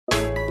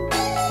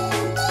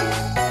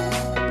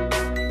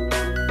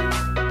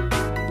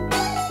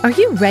Are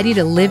you ready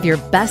to live your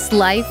best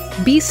life,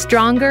 be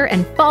stronger,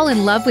 and fall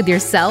in love with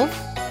yourself?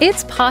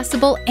 It's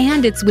possible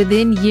and it's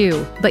within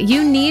you, but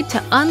you need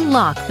to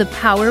unlock the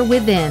power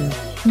within.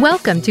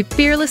 Welcome to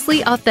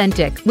Fearlessly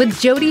Authentic with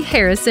Jody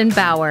Harrison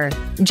Bauer.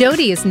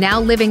 Jody is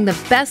now living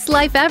the best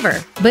life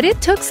ever, but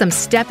it took some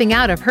stepping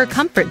out of her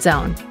comfort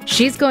zone.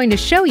 She's going to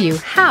show you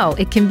how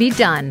it can be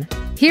done.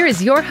 Here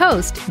is your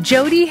host,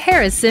 Jody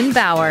Harrison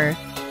Bauer.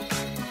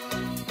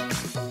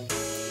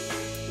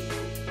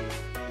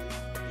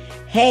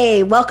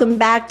 Hey, welcome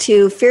back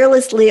to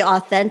Fearlessly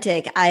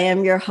Authentic. I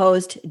am your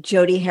host,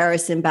 Jody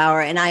Harrison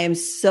Bauer, and I am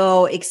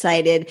so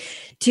excited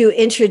to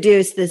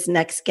introduce this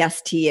next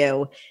guest to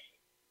you.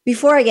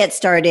 Before I get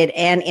started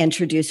and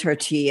introduce her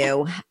to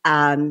you,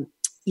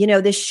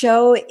 this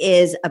show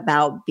is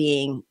about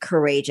being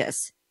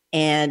courageous,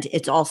 and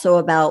it's also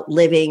about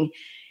living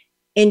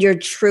in your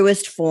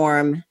truest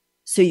form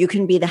so you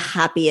can be the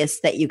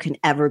happiest that you can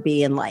ever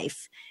be in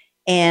life.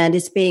 And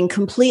it's being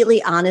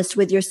completely honest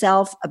with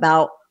yourself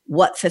about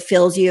what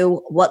fulfills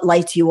you, what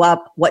lights you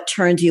up, what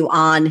turns you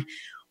on,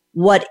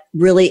 what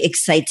really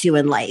excites you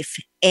in life.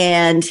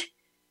 And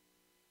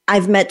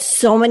I've met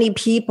so many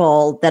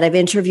people that I've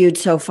interviewed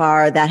so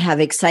far that have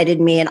excited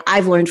me, and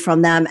I've learned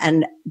from them.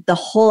 And the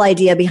whole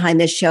idea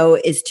behind this show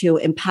is to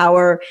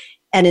empower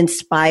and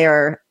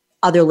inspire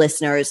other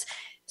listeners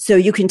so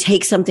you can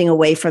take something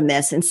away from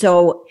this. And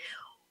so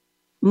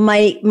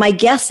my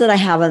guest that I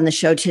have on the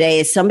show today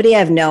is somebody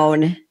I've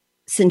known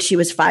since she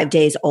was 5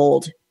 days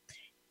old.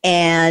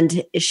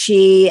 And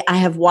I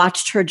have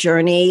watched her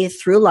journey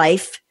through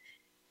life.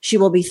 She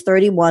will be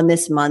 31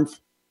 this month.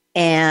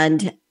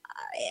 And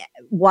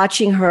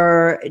watching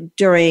her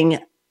during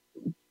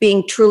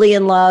being truly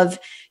in love,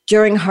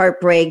 during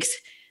heartbreaks,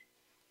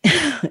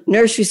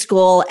 nursery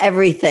school,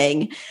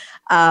 everything,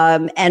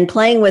 and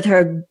playing with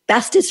her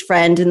bestest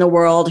friend in the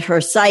world, her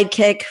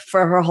sidekick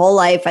for her whole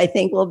life, I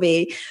think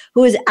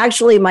who is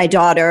actually my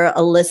daughter,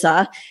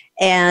 Alyssa.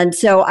 And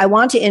so I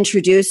want to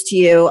introduce to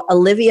you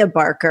Alivia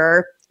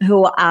Barker,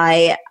 who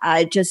I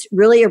just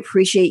really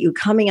appreciate you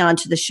coming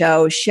onto the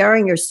show,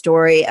 sharing your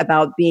story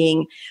about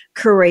being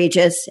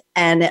courageous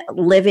and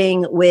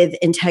living with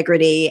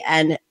integrity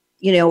and,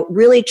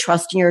 really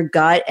trusting your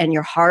gut and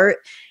your heart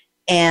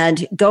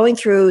and going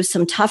through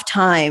some tough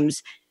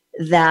times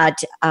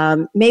that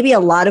maybe a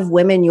lot of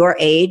women your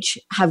age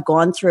have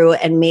gone through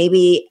and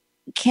maybe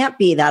can't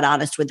be that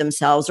honest with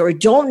themselves or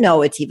don't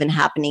know it's even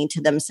happening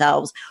to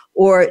themselves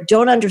or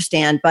don't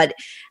understand. But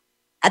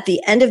at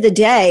the end of the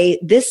day,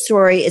 this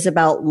story is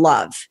about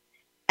love.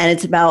 And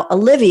it's about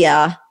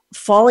Alivia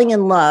falling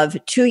in love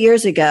 2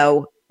 years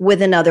ago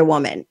with another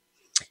woman.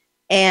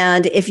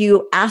 And if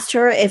you asked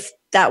her if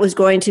that was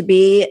going to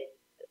be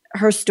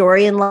her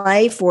story in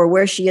life or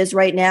where she is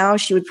right now,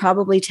 she would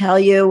probably tell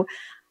you,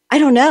 I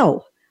don't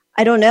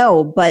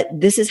know, but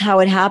this is how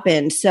it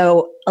happened.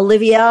 So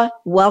Alivia,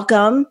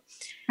 welcome.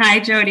 Hi,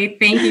 Jody.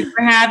 Thank you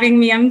for having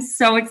me. I'm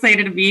so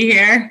excited to be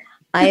here.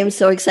 I am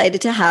so excited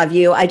to have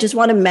you. I just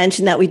want to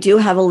mention that we do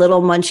have a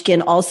little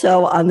munchkin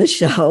also on the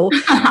show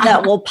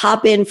that will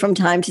pop in from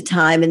time to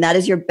time. And that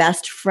is your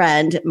best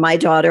friend, my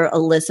daughter,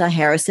 Alyssa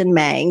Harrison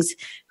Mangs,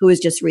 who was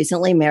just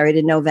recently married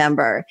in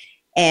November.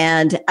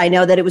 And I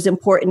know that it was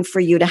important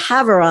for you to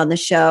have her on the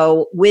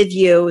show with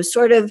you,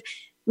 sort of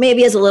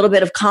maybe as a little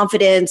bit of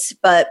confidence,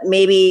 but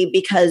maybe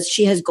because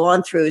she has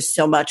gone through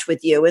so much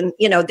with you. And,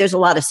 there's a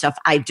lot of stuff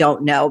I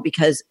don't know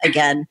because,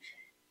 again,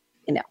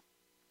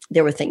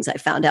 there were things I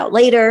found out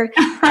later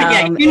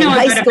in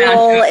high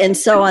school and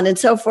so on and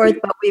so forth.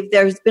 But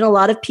there's been a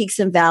lot of peaks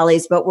and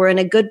valleys, but we're in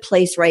a good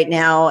place right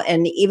now.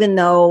 And even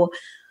though,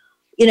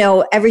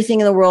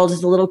 everything in the world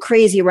is a little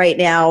crazy right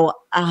now,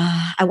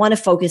 I want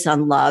to focus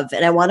on love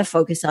and I want to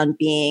focus on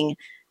being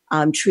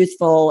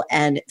truthful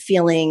and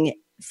feeling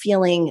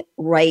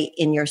right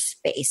in your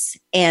space.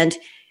 And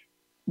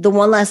the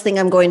one last thing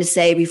I'm going to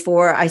say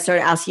before I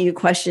start asking you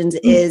questions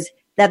is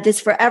that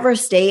this forever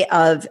state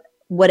of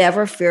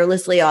whatever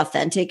fearlessly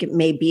authentic it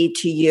may be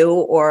to you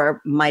or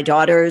my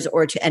daughters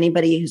or to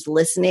anybody who's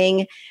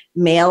listening,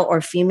 male or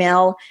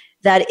female,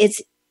 that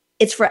it's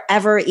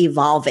forever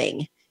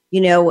evolving.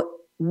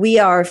 We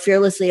are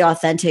fearlessly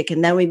authentic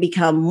and then we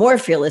become more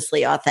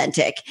fearlessly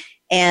authentic.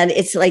 And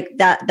it's like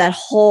that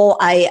whole,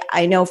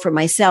 I know for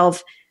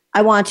myself,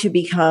 I want to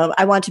be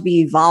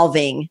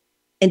evolving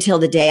until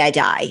the day I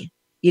die,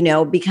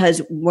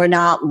 because we're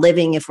not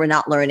living if we're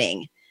not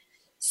learning.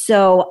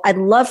 So I'd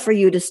love for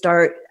you to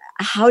start.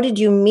 How did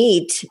you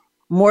meet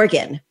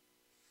Morgan?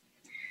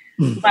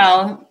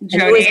 Well,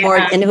 Jody.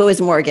 And who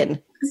is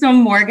Morgan? So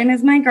Morgan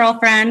is my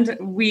girlfriend.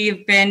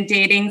 We've been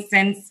dating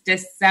since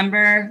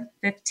December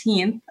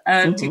 15th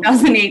of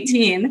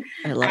 2018.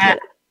 I love it.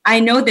 I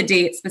know the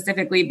date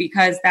specifically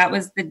because that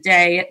was the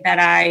day that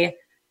I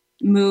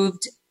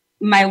moved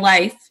my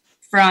life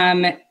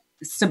from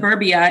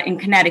suburbia in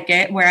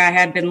Connecticut, where I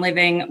had been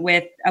living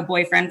with a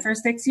boyfriend for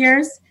 6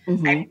 years.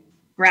 Mm-hmm. I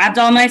grabbed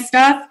all my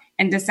stuff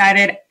and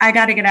decided I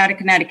got to get out of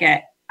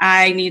Connecticut.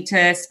 I need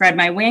to spread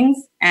my wings.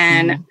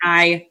 And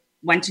I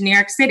went to New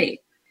York City.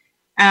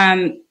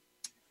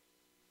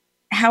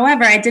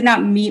 However, I did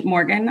not meet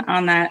Morgan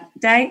on that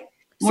day.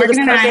 Morgan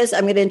so the purpose,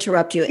 I'm going to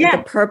interrupt you. Yeah.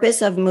 The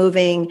purpose of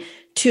moving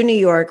to New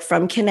York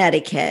from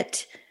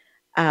Connecticut,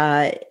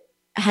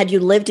 had you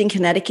lived in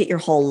Connecticut your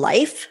whole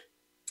life?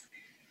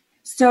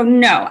 So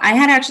no, I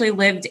had actually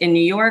lived in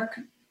New York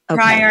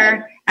prior.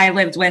 Okay. I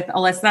lived with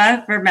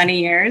Alyssa for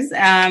many years.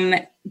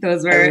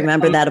 Those were. I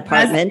remember that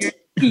apartment.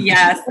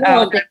 Yes,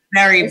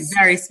 very,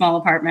 very small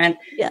apartment.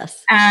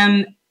 Yes.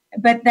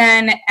 But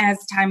then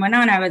as time went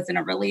on, I was in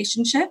a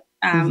relationship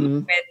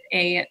with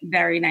a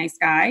very nice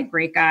guy,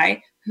 great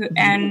guy,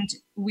 and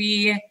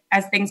we,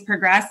 as things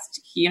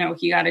progressed, he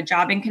got a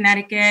job in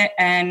Connecticut,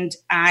 and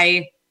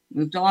I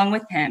moved along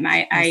with him.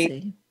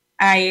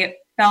 I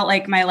felt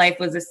like my life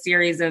was a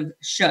series of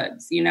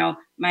shoulds.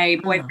 My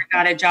boyfriend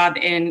got a job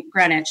in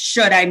Greenwich.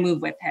 Should I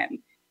move with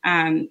him?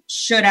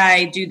 Should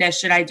I do this?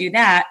 Should I do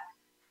that?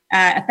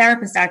 A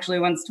therapist actually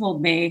once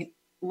told me,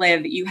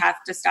 Liv, you have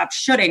to stop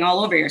shoulding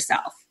all over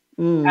yourself.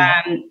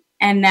 And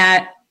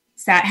that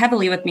sat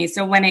heavily with me.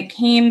 So when it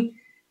came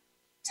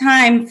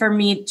time for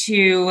me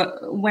to,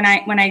 when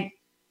I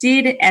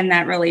did end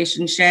that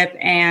relationship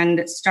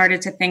and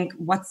started to think,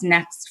 what's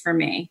next for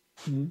me?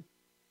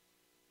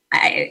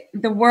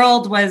 The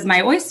world was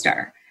my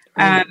oyster.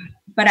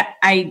 But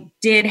I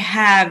did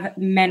have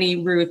many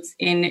roots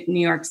in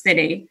New York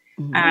City,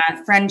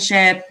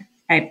 friendship,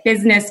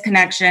 business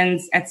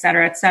connections, et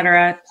cetera, et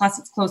cetera. Plus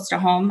it's close to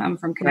home. I'm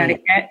from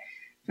Connecticut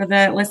for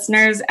the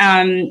listeners.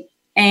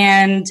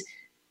 And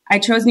I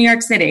chose New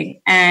York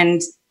City.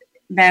 And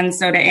then,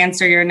 so to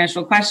answer your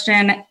initial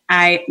question,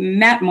 I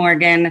met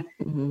Morgan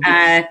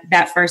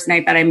that first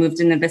night that I moved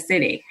into the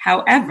city.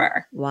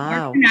 However,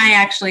 Morgan and I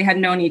actually had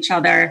known each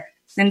other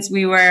since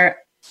we were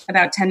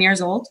about 10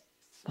 years old.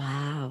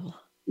 Wow.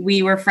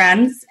 We were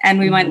friends, and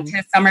we went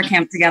to summer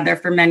camp together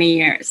for many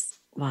years.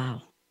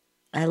 Wow.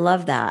 I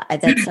love that.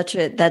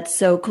 That's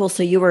so cool.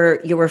 So you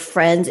were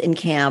friends in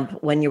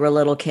camp when you were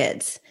little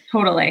kids.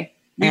 Totally.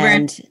 We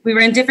were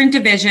in different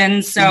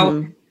divisions,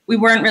 so we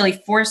weren't really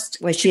forced.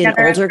 Was she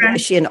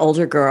an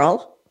older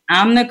girl?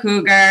 I'm the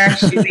cougar.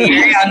 She's a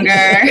year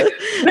younger.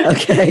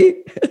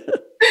 Okay.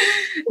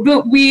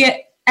 But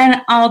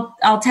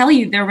I'll tell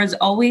you, there was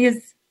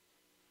always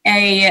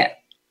a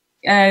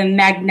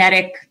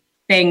magnetic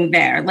thing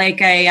there,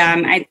 like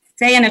I'd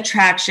say an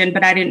attraction,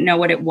 but I didn't know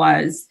what it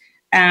was.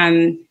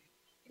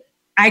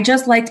 I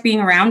just liked being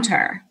around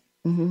her.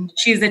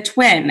 She's a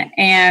twin,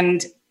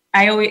 and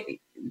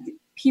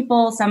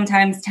people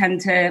sometimes tend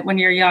to, when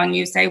you're young,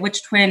 you say,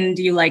 which twin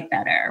do you like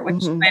better?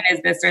 Which twin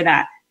is this or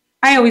that?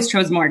 I always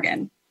chose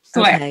Morgan.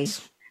 Okay.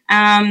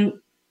 And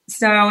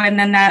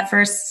then that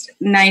first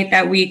night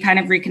that we kind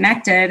of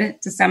reconnected,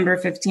 December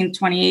 15th,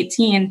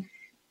 2018,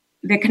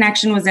 the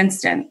connection was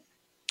instant.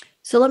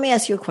 So let me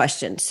ask you a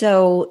question.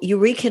 So you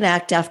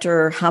reconnect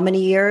after how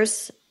many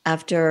years?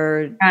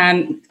 After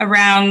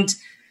around,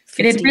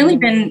 15. It had really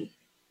been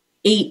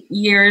 8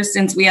 years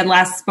since we had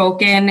last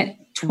spoken,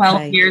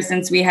 12 years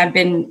since we had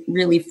been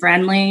really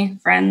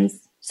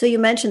friends. So you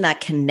mentioned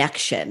that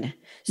connection.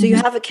 So you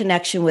have a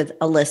connection with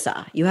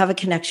Alyssa. You have a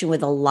connection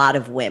with a lot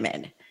of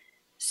women.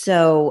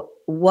 So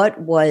what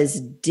was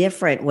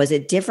different? Was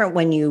it different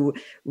when you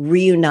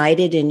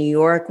reunited in New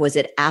York? Was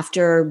it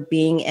after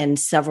being in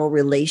several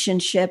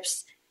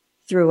relationships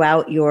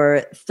throughout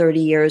your 30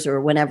 years or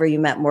whenever you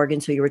met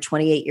Morgan? So you were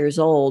 28 years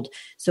old.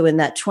 So in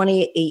that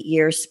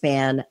 28-year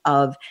span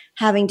of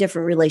having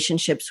different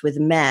relationships with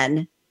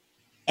men,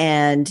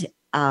 and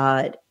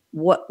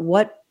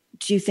what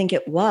do you think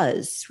it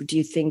was? Do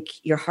you think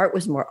your heart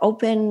was more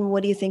open?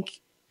 What do you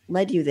think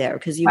led you there?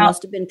 Because you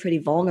must have been pretty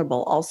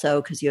vulnerable also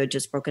because you had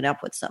just broken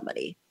up with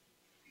somebody.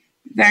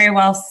 Very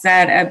well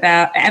said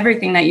about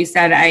everything that you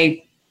said.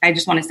 I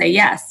just want to say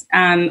yes.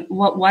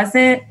 What was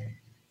it?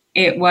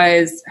 It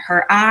was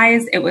her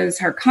eyes. It was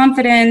her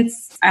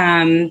confidence.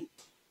 And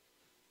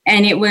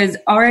it was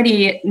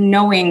already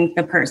knowing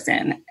the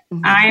person.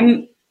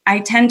 I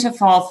tend to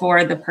fall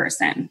for the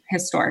person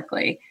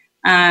historically.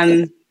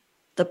 The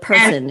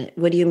person,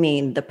 what do you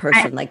mean? The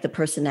person, like the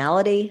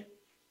personality?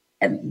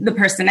 The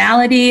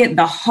personality,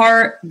 the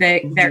heart,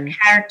 their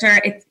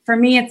character. For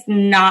me, it's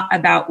not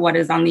about what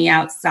is on the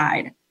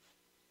outside.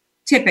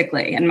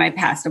 Typically, in my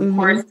past, of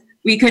course,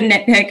 we could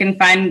nitpick and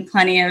find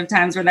plenty of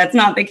times where that's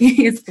not the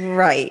case.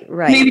 Right.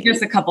 Maybe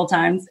just a couple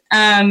times.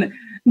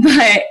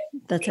 But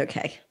that's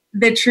okay.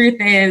 The truth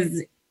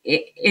is,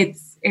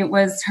 it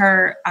was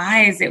her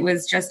eyes. It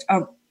was just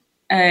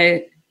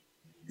a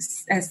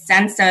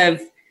sense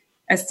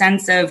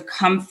of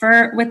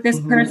comfort with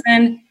this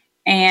person,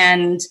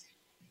 and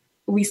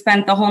we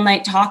spent the whole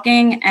night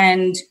talking,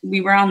 and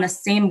we were on the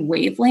same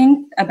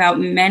wavelength about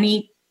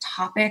many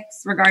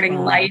topics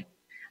regarding life.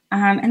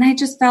 And I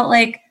just felt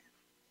like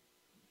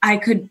I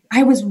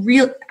was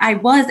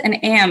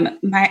and am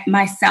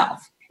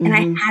myself. And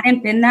I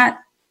hadn't been that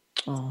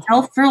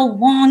self for a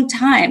long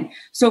time.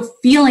 So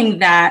feeling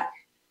that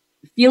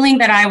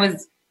I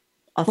was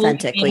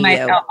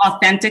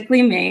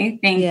authentically me,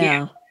 thank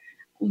you,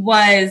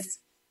 was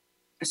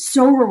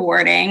so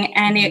rewarding.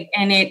 And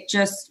it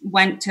just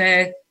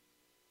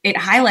it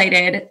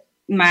highlighted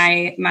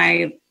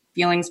my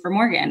feelings for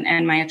Morgan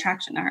and my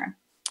attraction to her.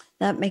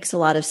 That makes a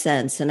lot of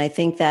sense. And I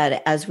think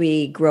that as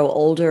we grow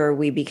older,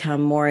 we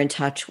become more in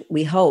touch.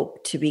 We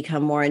hope to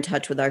become more in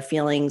touch with our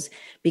feelings,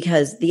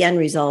 because the end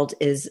result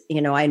is,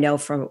 I know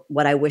from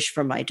what I wish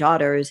for my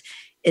daughters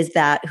is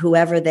that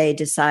whoever they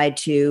decide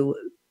to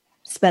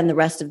spend the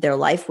rest of their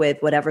life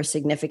with, whatever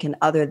significant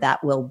other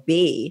that will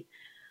be,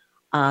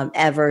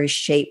 ever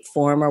shape,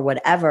 form, or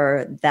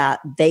whatever, that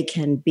they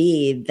can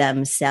be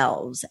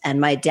themselves. And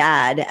my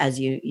dad, as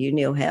you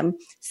knew him,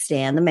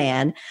 Stan the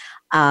man,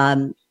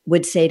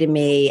 would say to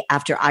me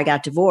after I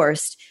got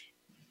divorced,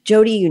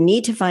 Jody, you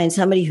need to find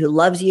somebody who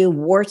loves you,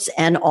 warts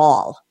and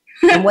all.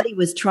 And what he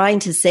was trying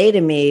to say to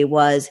me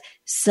was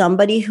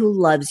somebody who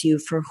loves you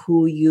for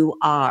who you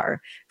are,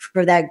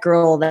 for that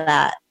girl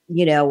that,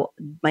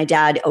 my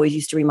dad always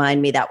used to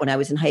remind me that when I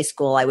was in high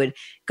school, I would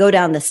go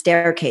down the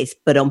staircase,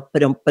 other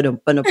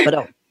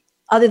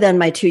than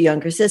my two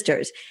younger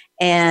sisters.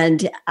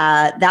 And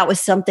that was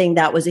something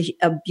that was a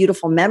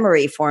beautiful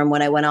memory for him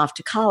when I went off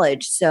to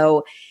college.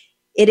 So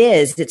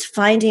it's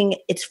finding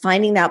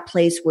that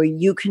place where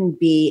you can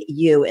be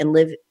you and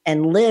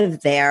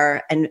live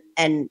there. And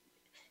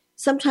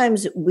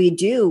sometimes we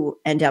do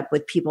end up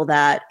with people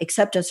that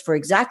accept us for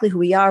exactly who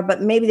we are,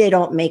 but maybe they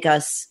don't make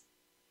us,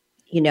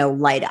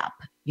 light up.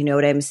 You know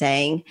what I'm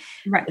saying?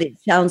 Right. But it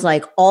sounds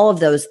like all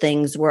of those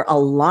things were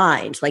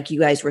aligned, like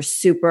you guys were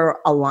super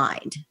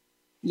aligned.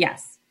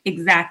 Yes,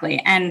 exactly.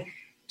 And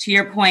to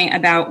your point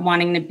about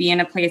wanting to be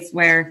in a place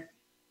where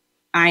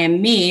I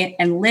am me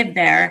and live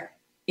there,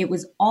 it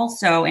was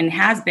also and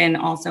has been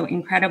also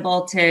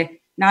incredible to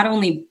not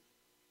only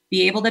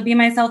be able to be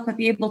myself, but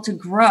be able to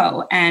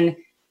grow. And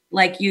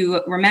like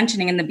you were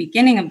mentioning in the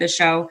beginning of the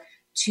show,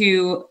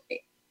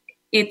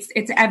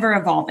 it's ever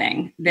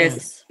evolving,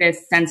 this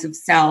sense of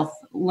self,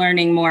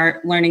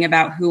 learning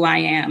about who I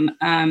am.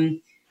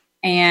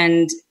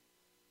 And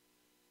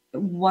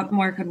what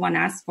more could one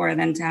ask for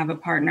than to have a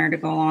partner to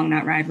go along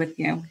that ride with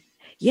you?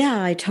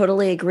 Yeah, I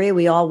totally agree.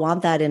 We all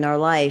want that in our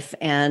life.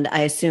 And I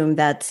assume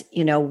that's,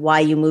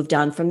 why you moved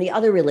on from the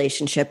other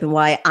relationship and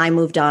why I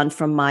moved on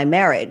from my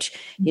marriage,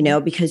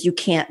 because you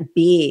can't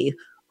be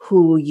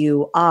who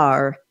you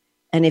are.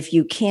 And if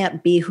you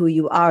can't be who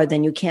you are,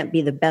 then you can't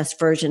be the best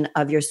version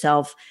of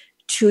yourself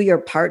to your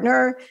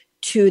partner,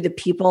 to the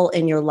people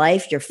in your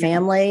life, your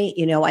family.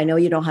 I know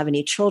you don't have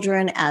any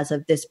children as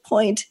of this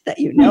point that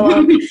you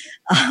know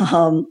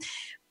of.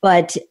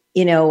 But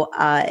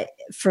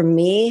for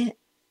me,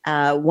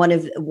 one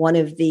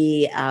of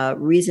the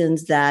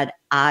reasons that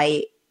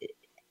I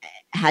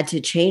had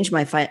to change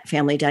my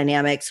family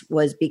dynamics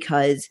was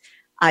because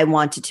I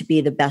wanted to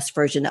be the best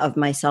version of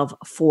myself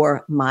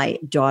for my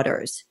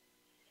daughters.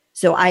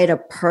 So I had a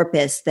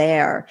purpose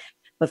there.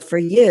 But for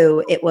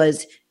you, it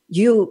was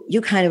you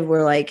kind of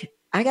were like,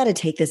 I got to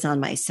take this on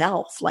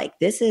myself. Like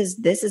this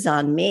is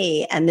on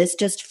me, and this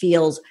just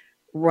feels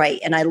right.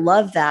 And I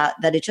love that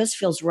it just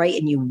feels right,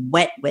 and you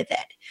went with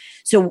it.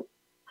 So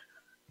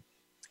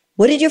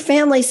what did your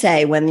family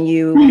say when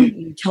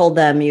you told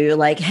them, you're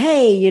like,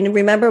 hey, you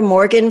remember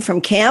Morgan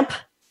from camp?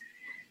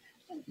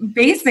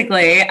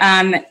 Basically,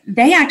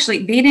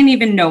 they didn't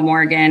even know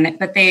Morgan,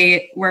 but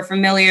they were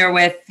familiar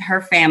with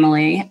her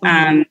family.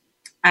 Mm-hmm.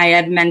 I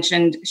had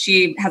mentioned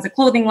she has a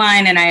clothing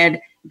line, and I had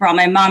brought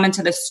my mom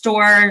into the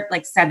store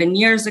like 7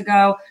 years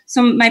ago.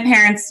 So my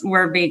parents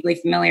were vaguely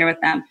familiar with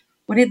them.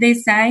 What did they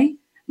say?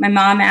 My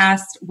mom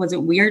asked, was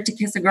it weird to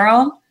kiss a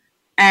girl?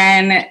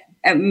 And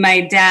my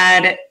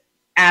dad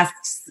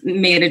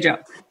made a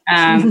joke,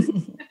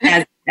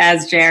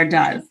 as Jared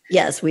does.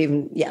 Yes.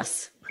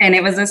 And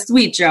it was a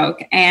sweet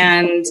joke,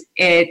 and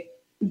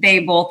they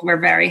both were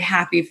very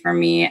happy for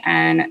me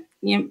and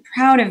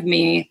proud of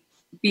me,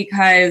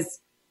 because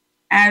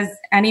as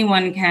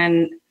anyone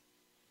can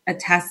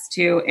attest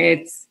to,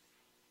 it's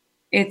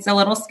a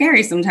little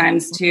scary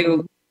sometimes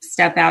to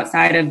step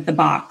outside of the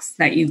box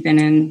that you've been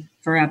in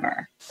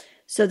forever.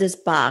 So this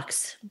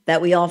box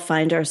that we all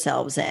find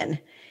ourselves in,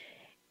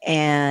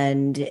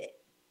 and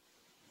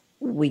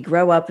we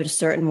grow up in a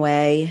certain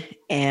way,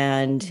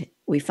 and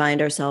we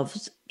find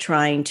ourselves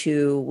trying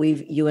to,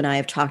 you and I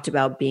have talked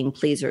about being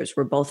pleasers.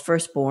 We're both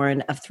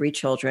firstborn of 3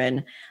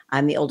 children.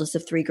 I'm the oldest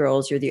of 3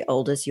 girls. You're the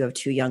oldest. You have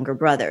 2 younger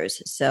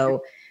brothers.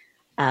 So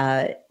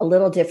a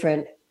little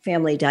different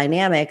family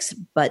dynamics,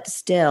 but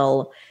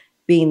still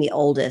being the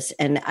oldest.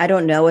 And I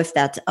don't know if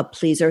that's a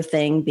pleaser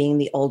thing, being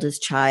the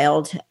oldest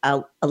child.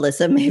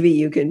 Alyssa, maybe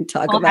you can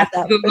talk about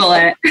that. Google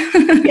it.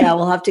 Yeah,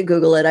 we'll have to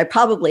Google it. I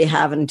probably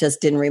haven't,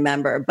 just didn't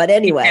remember. But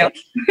anyway,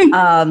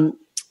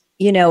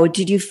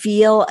 did you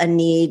feel a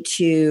need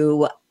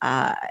to,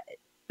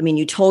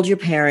 you told your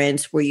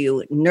parents, were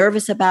you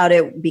nervous about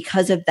it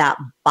because of that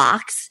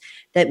box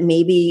that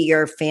maybe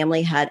your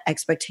family had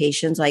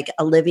expectations like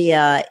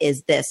Alivia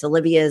is this,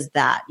 Alivia is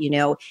that,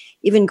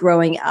 even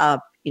growing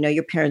up,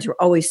 your parents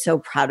were always so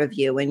proud of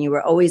you, and you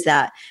were always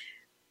that.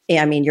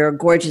 You're a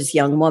gorgeous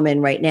young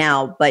woman right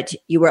now, but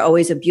you were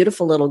always a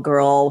beautiful little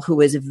girl who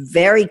was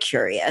very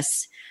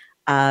curious,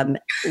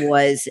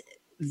 was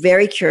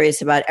very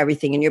curious about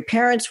everything. And your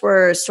parents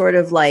were sort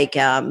of like,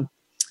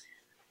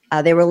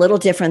 they were a little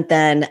different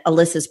than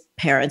Alyssa's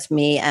parents,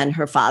 me and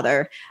her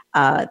father.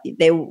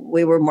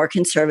 We were more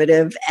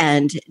conservative,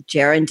 and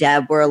Jer and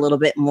Deb were a little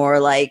bit more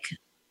like,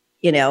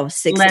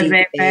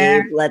 60,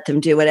 let them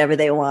do whatever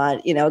they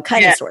want,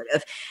 kind of sort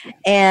of.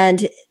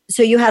 And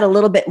so you had a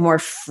little bit more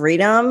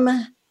freedom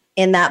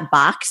in that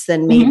box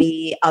than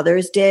maybe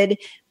others did.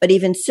 But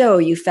even so,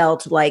 you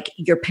felt like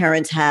your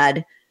parents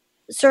had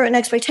certain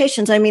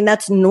expectations. I mean,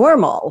 that's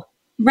normal.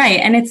 Right.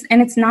 And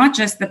it's not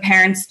just the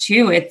parents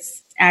too.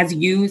 It's, as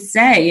you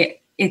say,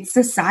 it's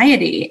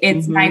society.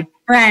 It's my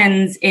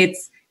friends.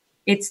 It's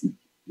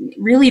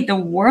really the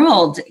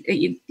world.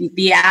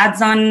 The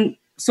ads on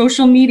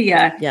social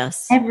media.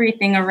 Yes.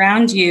 Everything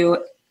around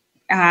you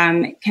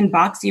can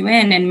box you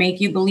in and make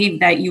you believe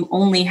that you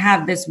only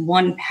have this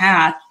one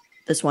path.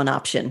 This one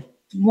option.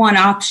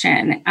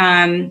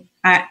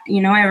 I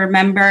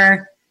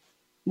remember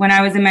when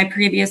I was in my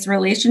previous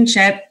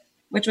relationship,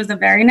 which was a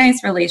very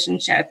nice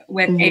relationship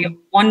with a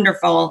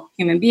wonderful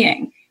human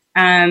being.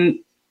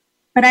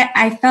 But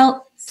I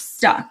felt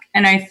stuck,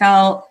 and I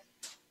felt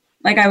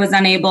like I was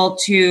unable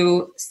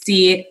to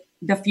see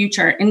the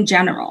future in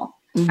general,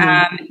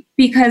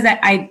 because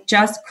I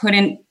just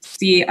couldn't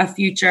see a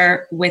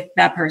future with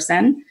that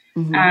person.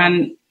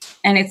 And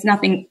it's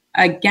nothing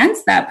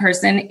against that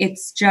person.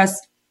 It's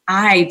just,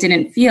 I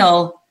didn't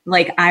feel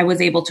like I was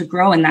able to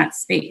grow in that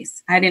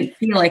space. I didn't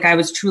feel like I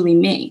was truly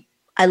me.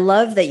 I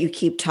love that you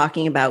keep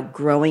talking about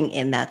growing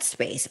in that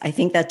space. I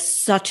think that's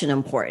such an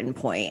important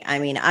point. I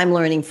mean, I'm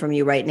learning from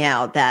you right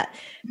now that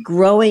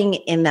growing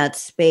in that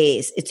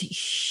space, it's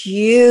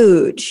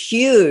huge,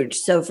 huge.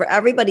 So for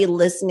everybody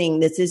listening,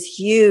 this is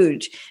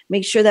huge.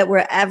 Make sure that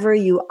wherever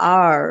you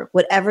are,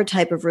 whatever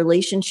type of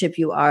relationship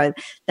you are,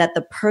 that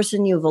the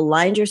person you've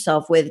aligned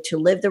yourself with to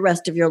live the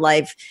rest of your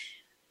life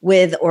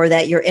with, or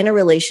that you're in a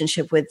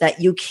relationship with, that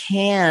you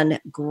can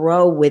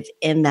grow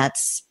within that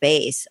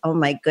space. Oh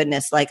my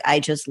goodness. Like,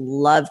 I just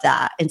love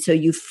that. And so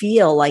you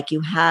feel like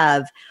you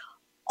have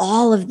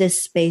all of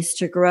this space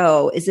to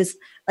grow. Is this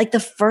like the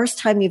first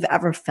time you've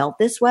ever felt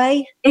this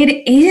way?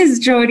 It is,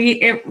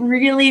 Jody. It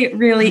really,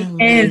 really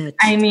is.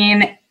 I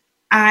mean,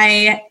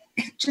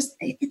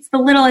 it's the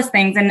littlest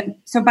things. And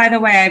so, by the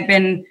way, I've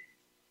been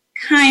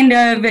kind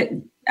of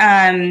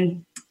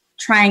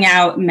trying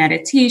out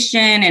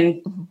meditation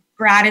and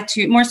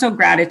gratitude, more so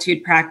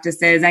gratitude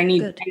practices. I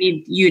need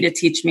you to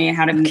teach me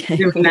how to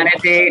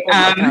meditate.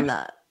 On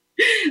that.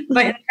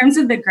 But in terms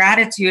of the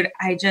gratitude,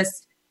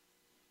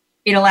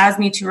 it allows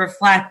me to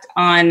reflect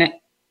on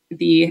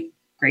the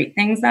great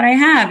things that I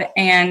have.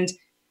 And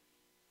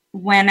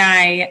when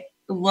I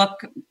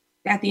look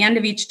at the end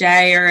of each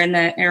day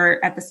or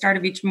at the start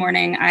of each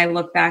morning, I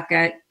look back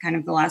at kind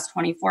of the last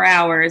 24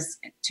 hours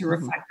to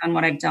reflect on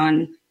what I've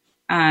done,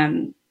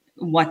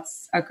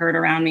 what's occurred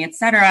around me, et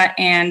cetera.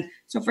 And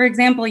so, for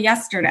example,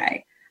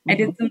 yesterday, I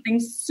did something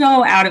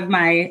so out of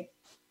my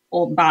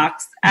old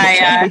box.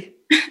 I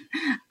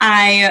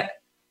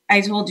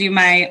told you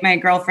my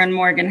girlfriend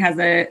Morgan has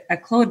a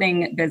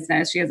clothing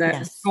business. She has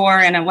a store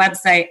and a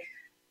website.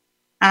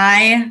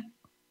 I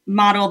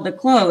modeled the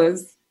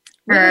clothes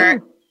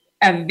for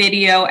a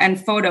video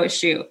and photo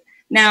shoot.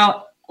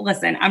 Now,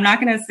 listen, I'm not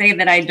going to say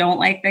that I don't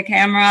like the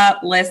camera.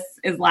 Liz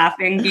is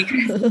laughing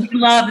because we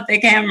love the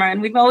camera,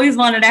 and we've always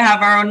wanted to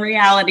have our own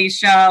reality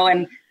show.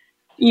 And,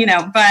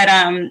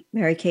 but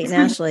Mary-Kate and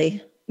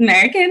Ashley.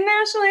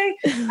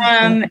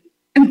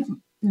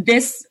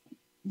 This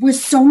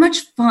was so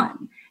much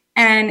fun.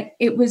 And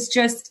it was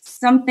just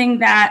something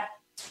that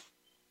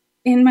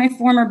in my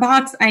former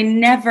box, I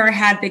never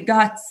had the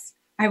guts.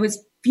 I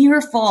was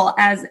fearful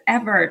as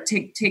ever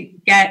to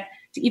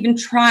even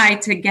try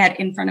to get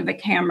in front of a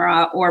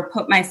camera or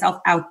put myself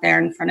out there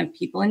in front of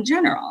people in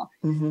general.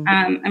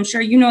 I'm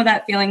sure you know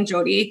that feeling,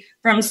 Jody,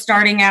 from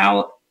starting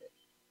out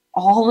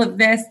all of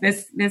this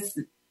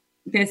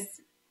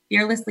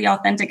fearlessly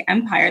authentic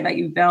empire that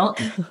you've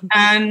built.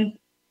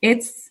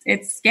 It's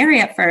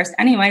scary at first.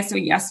 Anyway, so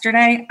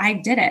yesterday I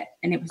did it,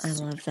 and it was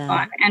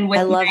fun. And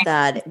I love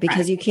that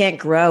because you can't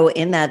grow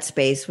in that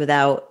space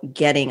without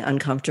getting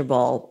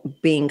uncomfortable,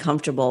 being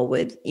comfortable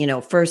with,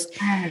 first,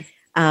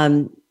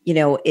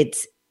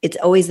 it's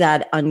always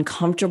that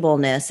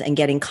uncomfortableness and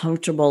getting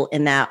comfortable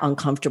in that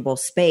uncomfortable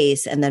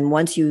space. And then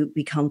once you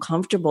become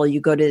comfortable,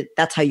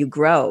 that's how you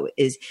grow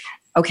is,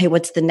 okay,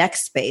 what's the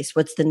next space?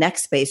 What's the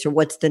next space? Or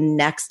what's the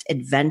next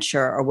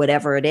adventure or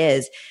whatever it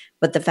is?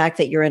 But the fact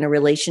that you're in a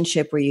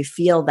relationship where you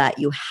feel that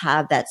you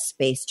have that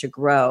space to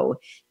grow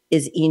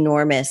is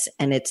enormous.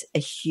 And it's a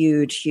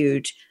huge,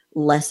 huge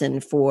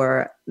lesson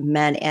for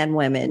men and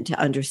women to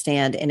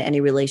understand in any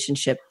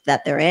relationship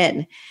that they're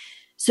in.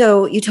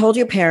 So you told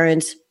your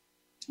parents,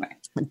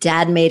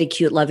 Dad made a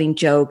cute, loving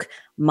joke.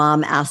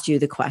 Mom asked you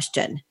the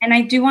question. And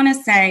I do want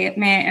to say,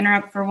 may I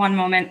interrupt for one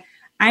moment?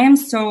 I am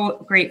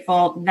so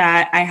grateful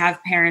that I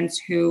have parents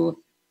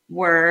who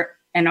were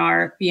and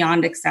are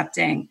beyond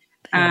accepting.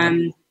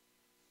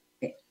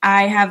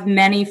 I have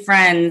many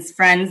friends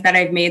that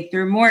I've made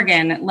through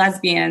Morgan,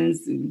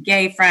 lesbians,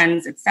 gay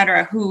friends, et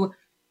cetera, who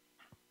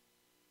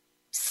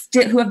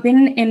who have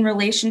been in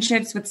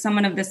relationships with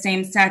someone of the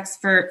same sex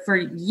for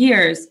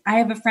years. I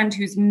have a friend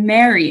who's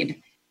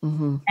married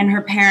and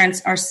her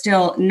parents are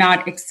still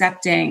not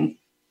accepting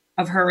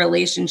of her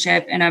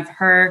relationship and of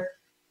her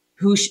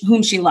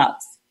whom she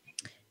loves.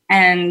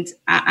 And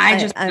I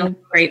just feel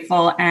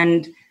grateful.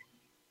 And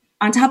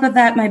on top of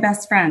that, my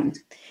best friend.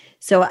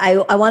 So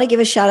I want to give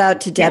a shout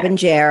out to Deb and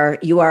Jer.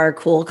 You are a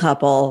cool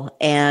couple.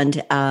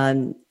 And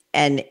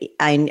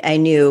I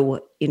knew,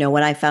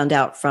 when I found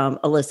out from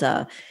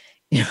Alyssa,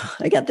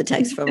 I got the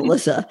text from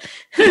Alyssa.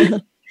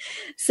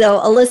 So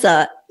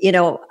Alyssa,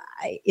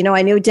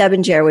 I knew Deb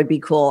and Jer would be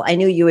cool. I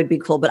knew you would be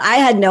cool, but I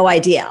had no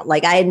idea.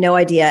 Like, I had no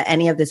idea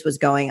any of this was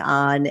going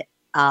on.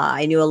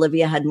 I knew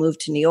Alivia had moved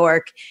to New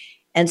York.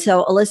 And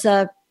so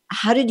Alyssa,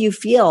 how did you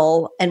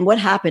feel and what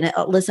happened?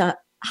 Alyssa,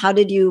 how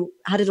did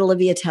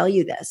Alivia tell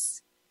you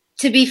this?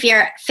 To be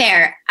fair,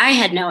 I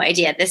had no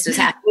idea this was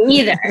happening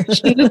either.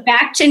 She moved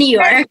back to New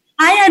York.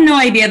 I had no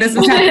idea this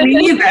was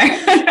happening either.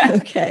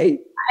 Okay.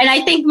 And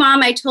I think,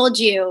 Mom, I told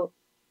you,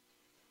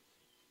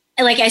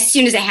 like, as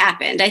soon as it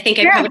happened, I think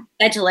I probably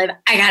said to Liv,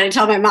 I got to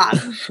tell my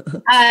mom.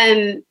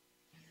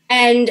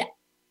 And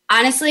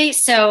honestly,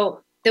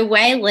 so the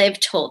way Liv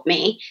told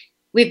me,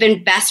 we've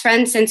been best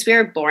friends since we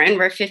were born.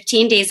 We're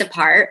 15 days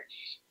apart.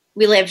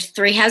 We lived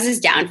 3 houses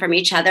down from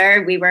each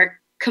other. We were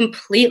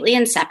completely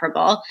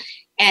inseparable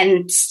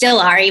and still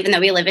are, even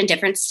though we live in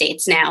different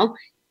states now.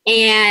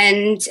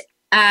 And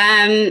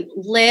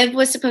Liv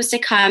was supposed to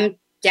come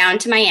down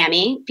to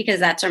Miami because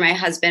that's where my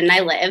husband and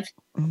I live.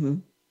 Mm-hmm.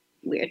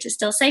 Weird to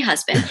still say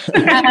husband.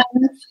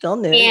 Still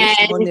new.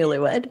 Still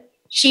newlywed.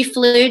 She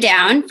flew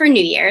down for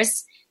New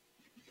Year's.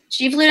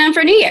 We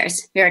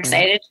were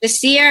excited to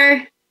see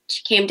her.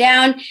 She came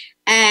down,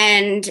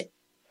 and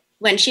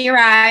when she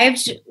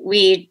arrived,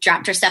 we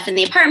dropped her stuff in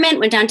the apartment,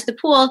 went down to the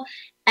pool,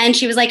 and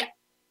she was like,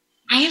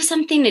 I have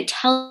something to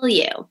tell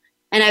you.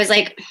 And I was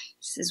like,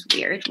 this is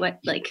weird. What,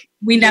 like?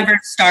 We never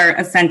start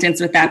a sentence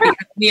with that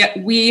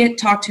because we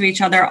talk to each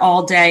other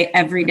all day,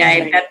 every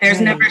day. That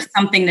there's never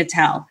something to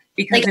tell.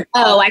 Because right.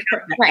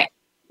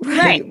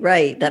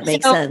 That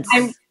makes sense.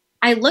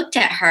 I looked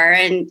at her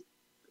and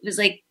was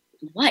like,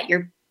 what?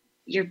 You're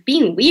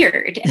being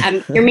weird.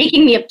 You're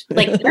making me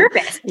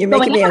nervous. You're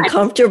making me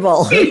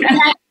uncomfortable.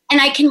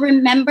 And I can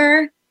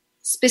remember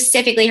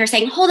specifically her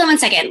saying, hold on 1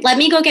 second. Let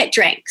me go get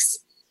drinks.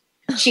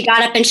 She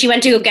got up and she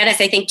went to go get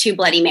us, I think, 2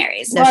 Bloody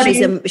Marys. No,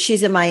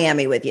 she's in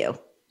Miami with you.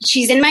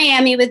 She's in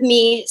Miami with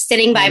me,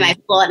 sitting by my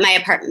pool at my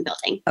apartment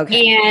building.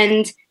 Okay.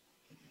 And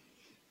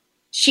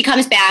she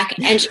comes back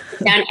and she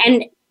sits down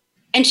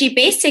and she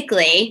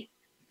basically,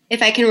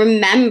 if I can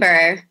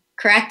remember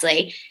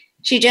correctly,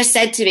 she just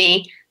said to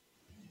me,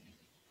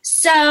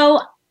 so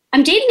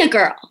I'm dating a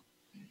girl.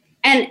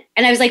 And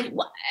I was like,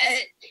 what?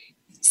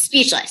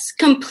 Speechless,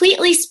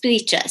 completely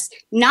speechless,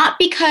 not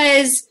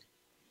because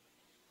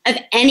of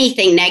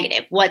anything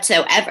negative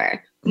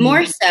whatsoever.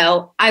 More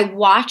so, I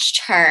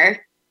watched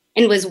her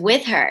and was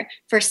with her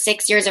for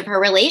 6 years of her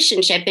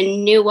relationship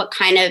and knew what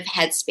kind of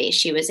headspace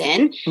she was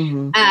in.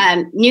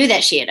 Knew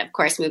that she had, of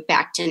course, moved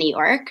back to New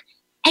York,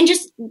 and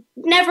just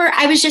never,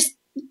 I was just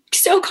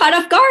so caught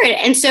off guard.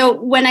 And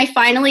so when I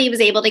finally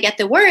was able to get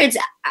the words,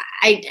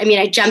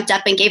 I jumped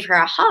up and gave her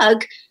a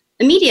hug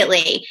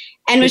immediately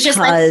and was just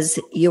like, because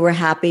you were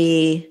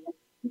happy.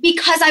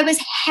 Because I was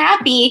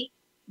happy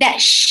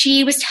that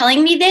she was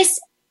telling me this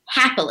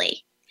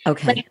happily.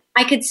 Okay. Like,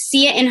 I could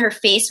see it in her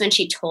face when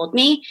she told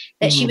me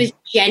that she was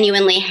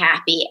genuinely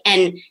happy.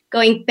 And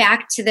going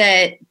back to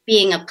the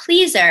being a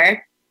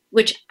pleaser,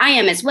 which I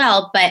am as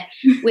well, but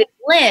with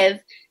Liv,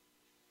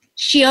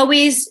 she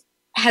always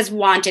has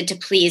wanted to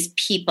please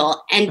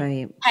people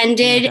and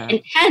tended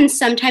and tends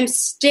sometimes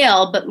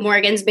still, but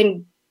Morgan's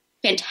been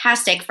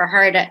fantastic for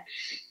her to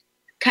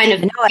kind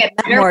of get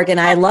better. Morgan,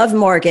 I love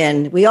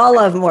Morgan. We all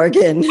love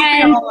Morgan.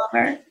 And, all love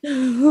her.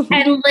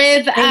 And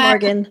Liv, hey,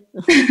 Morgan.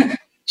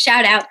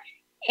 Shout out.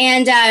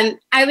 And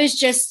I was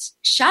just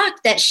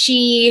shocked that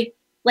she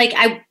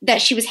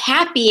was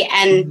happy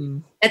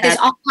and that this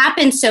all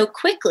happened so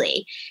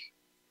quickly.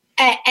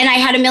 And I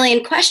had a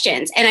million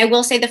questions. And I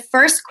will say the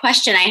first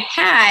question I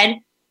had,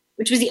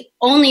 which was the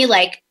only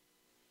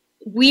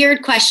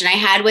weird question I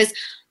had, was,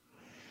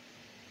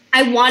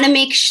 I want to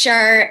make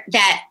sure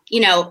that,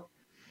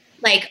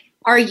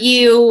 are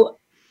you,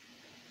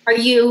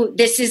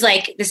 this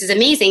is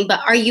amazing, but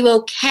are you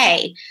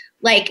okay?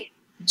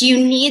 Do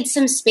you need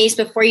some space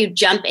before you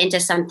jump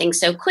into something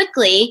so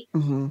quickly?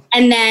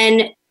 And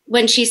then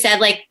when she said,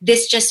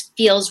 this just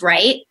feels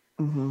right,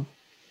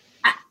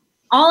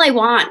 all I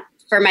want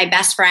for my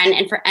best friend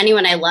and for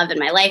anyone I love in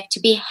my life to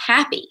be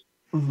happy.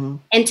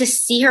 And to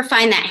see her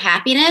find that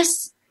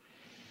happipiness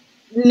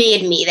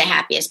made me the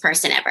happiest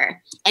person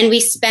ever. And we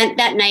spent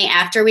that night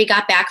after we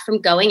got back from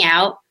going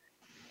out,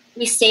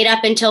 we stayed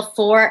up until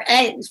 4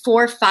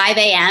 or 5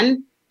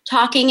 a.m.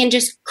 talking and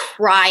just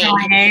crying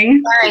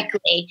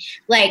hysterically.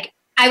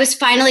 I was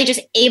finally just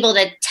able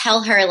to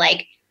tell her,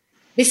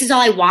 this is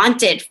all I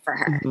wanted for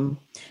her.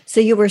 So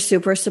you were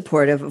super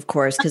supportive, of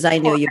course, because I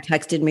knew you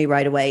texted me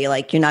right away.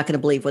 Like, you're not going to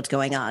believe what's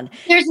going on.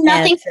 There's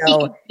nothing she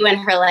could do in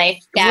her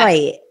life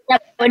that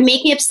would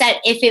make me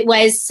upset if it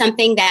was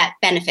something that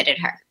benefited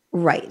her.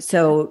 Right.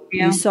 So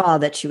you saw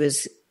that she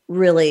was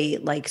really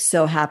like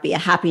so happy, a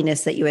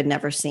happiness that you had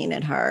never seen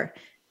in her.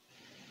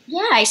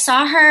 Yeah, I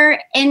saw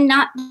her in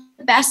not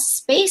the best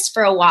space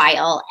for a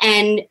while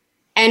and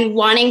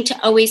wanting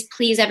to always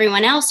please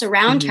everyone else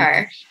around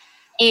her.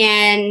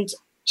 And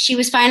she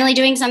was finally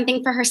doing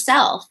something for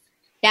herself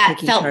that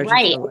felt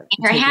right, made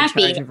her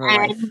happy.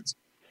 And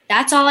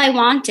that's all I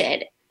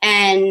wanted.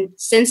 And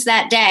since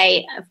that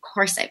day, of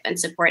course, I've been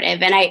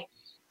supportive. And I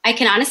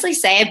can honestly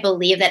say I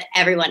believe that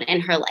everyone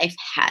in her life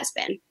has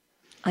been.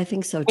 I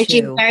think so, too. And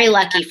she's very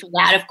lucky for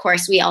that. Of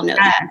course, we all know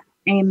that.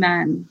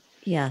 Amen.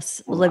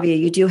 Yes. Olivia,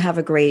 you do have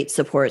a great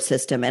support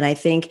system. And I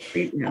think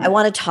I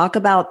want to talk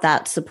about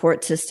that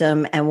support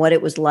system and what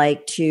it was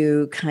like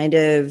to kind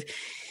of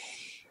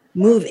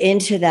move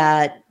into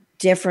that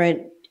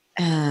different,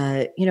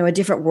 a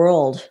different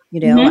world,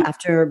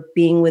 after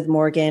being with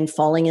Morgan,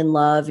 falling in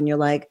love, and you're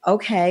like,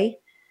 okay,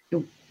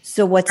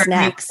 so what's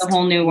next? A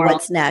whole new world.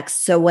 What's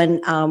next? So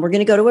when we're going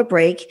to go to a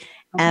break,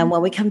 and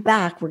when we come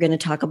back, we're going to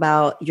talk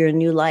about your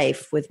new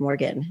life with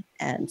Morgan.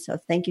 And so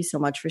thank you so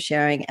much for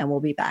sharing, and we'll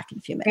be back in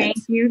a few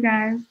minutes. Thank you,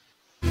 guys.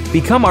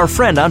 Become our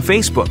friend on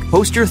Facebook.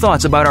 Post your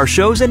thoughts about our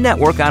shows and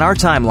network on our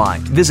timeline.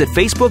 Visit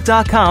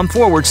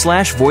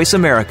facebook.com/Voice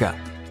America.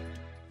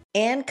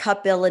 Ann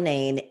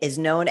Cutbill-Linane is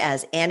known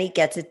as Annie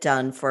Gets It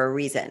Done for a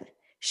reason.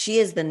 She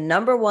is the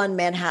 #1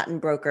 Manhattan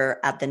broker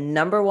at the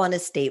 #1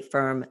 estate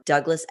firm,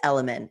 Douglas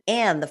Elliman,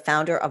 and the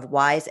founder of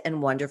Wise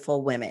and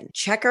Wonderful Women.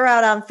 Check her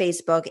out on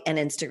Facebook and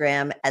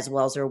Instagram, as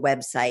well as her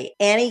website,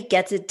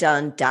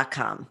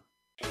 AnnieGetsItDone.com.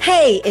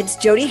 Hey, it's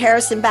Jody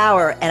Harrison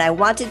Bauer, and I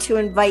wanted to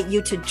invite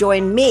you to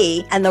join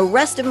me and the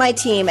rest of my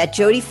team at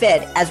Jody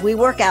Fit as we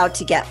work out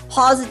to get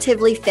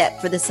positively fit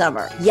for the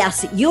summer.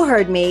 Yes, you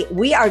heard me.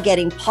 We are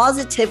getting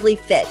positively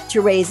fit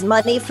to raise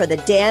money for the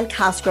Dan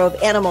Cosgrove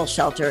Animal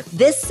Shelter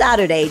this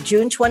Saturday,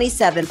 June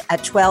 27th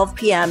at 12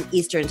 p.m.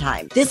 Eastern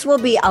Time. This will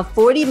be a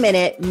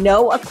 40-minute,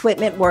 no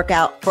equipment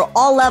workout for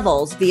all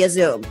levels via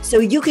Zoom. So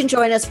you can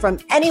join us from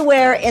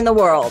anywhere in the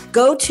world.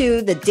 Go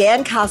to the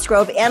Dan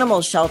Cosgrove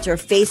Animal Shelter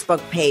Facebook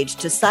page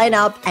to sign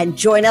up and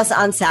join us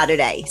on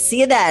Saturday. See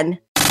you then.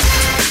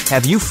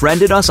 Have you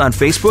friended us on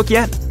Facebook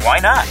yet? Why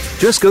not?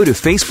 Just go to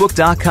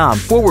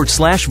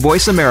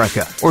facebook.com/Voice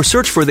America or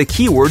search for the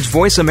keywords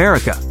Voice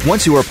America.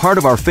 Once you are part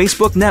of our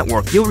Facebook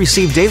network, you'll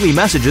receive daily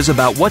messages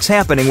about what's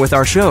happening with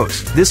our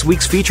shows, this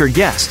week's featured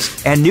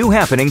guests, and new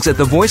happenings at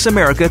the Voice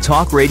America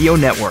Talk Radio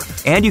Network.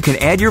 And you can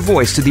add your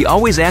voice to the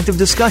always active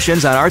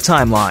discussions on our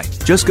timeline.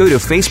 Just go to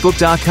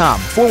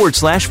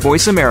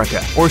facebook.com/Voice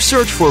America or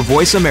search for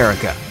Voice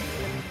America.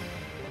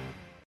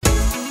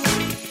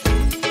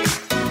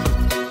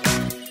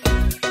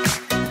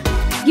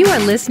 You are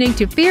listening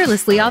to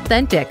Fearlessly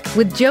Authentic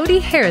with Jody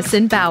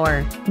Harrison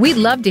Bauer. We'd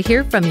love to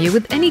hear from you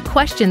with any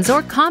questions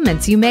or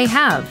comments you may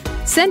have.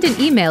 Send an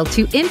email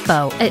to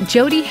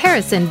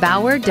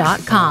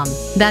info@jodyharrisonbauer.com.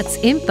 That's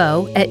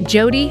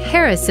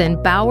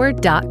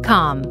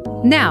info@jodyharrisonbauer.com.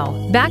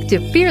 Now, back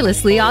to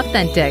Fearlessly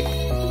Authentic.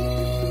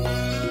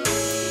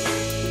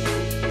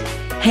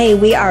 Hey,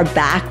 we are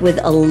back with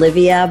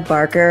Alivia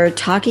Barker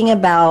talking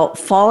about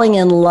falling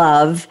in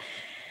love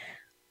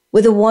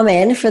with a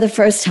woman for the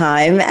first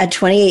time at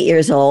 28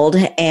 years old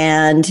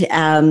and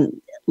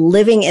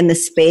living in the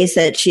space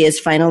that she has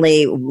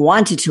finally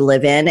wanted to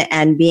live in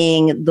and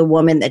being the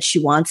woman that she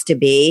wants to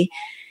be.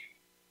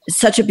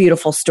 Such a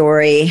beautiful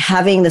story.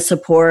 Having the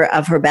support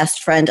of her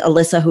best friend,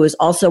 Alyssa, who is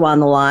also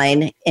on the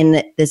line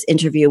in this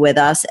interview with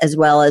us, as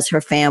well as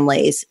her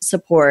family's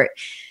support.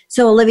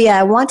 So, Olivia,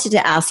 I wanted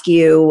to ask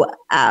you,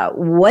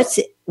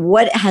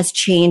 what has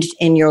changed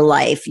in your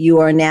life?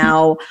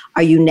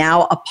 Are you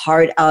now a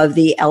part of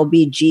the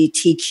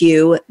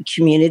LGBTQ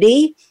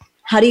community?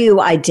 How do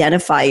you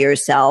identify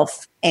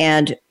yourself,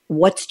 and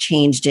what's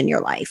changed in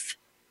your life?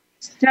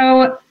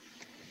 So,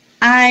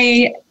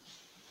 I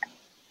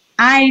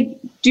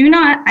do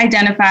not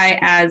identify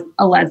as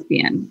a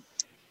lesbian.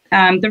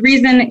 The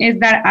reason is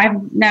that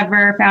I've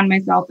never found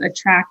myself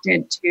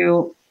attracted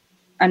to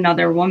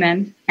another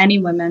woman, any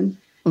women,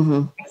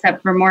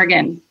 except for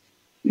Morgan.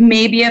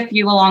 Maybe a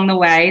few along the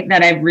way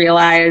that I've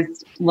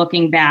realized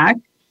looking back,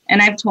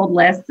 and I've told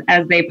lists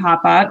as they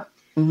pop up.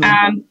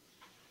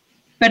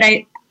 But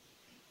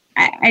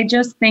I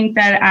just think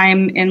that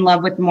I'm in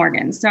love with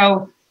Morgan.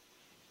 So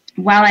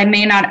while I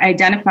may not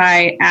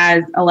identify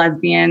as a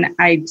lesbian,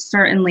 I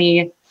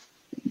certainly,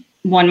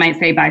 one might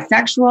say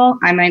bisexual,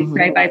 I might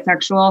say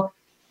bisexual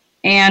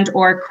and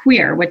or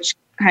queer, which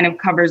kind of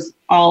covers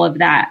all of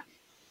that.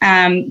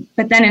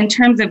 But then in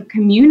terms of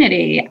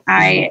community,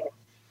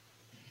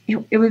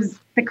 it was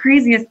the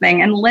craziest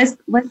thing. And Liz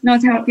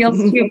knows how it feels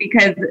too,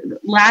 because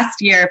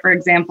last year, for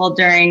example,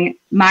 during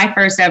my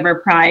first ever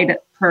Pride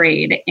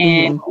parade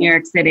in New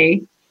York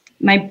City,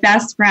 my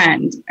best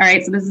friend, all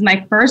right, so this is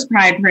my first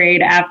Pride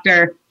parade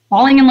after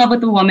falling in love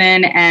with a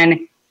woman and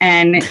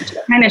and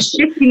kind of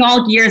shifting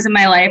all gears in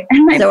my life.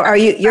 And so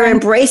you're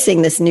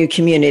embracing this new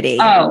community?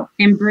 Oh,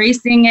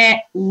 embracing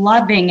it,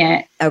 loving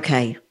it.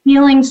 Okay.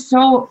 Feeling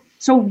so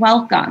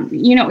welcome.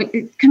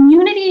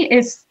 Community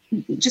is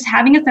just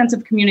having a sense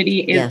of community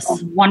is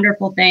a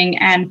wonderful thing.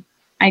 And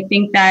I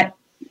think that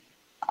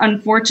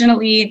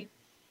unfortunately,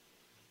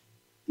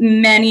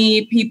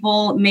 many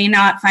people may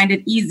not find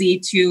it easy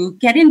to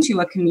get into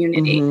a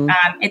community.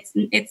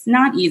 It's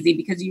not easy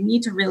because you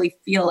need to really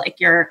feel like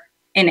you're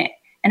in it.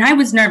 And I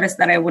was nervous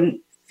that I wouldn't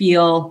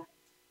feel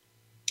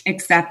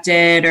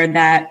accepted or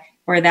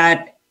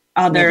that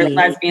other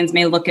lesbians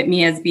may look at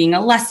me as being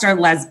a lesser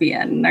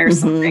lesbian or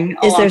something.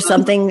 Is there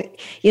something,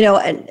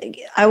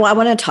 I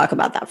want to talk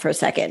about that for a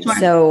second. Sure.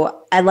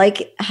 So I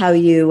like how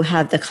you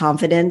have the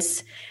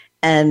confidence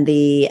and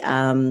the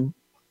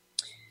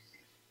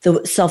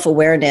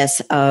self-awareness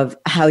of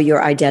how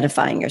you're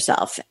identifying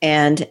yourself.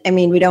 And I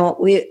mean, we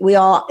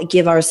all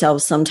give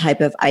ourselves some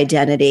type of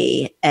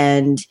identity.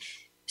 And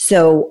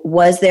so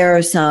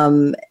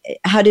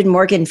how did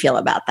Morgan feel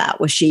about that?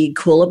 Was she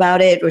cool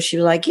about it? Was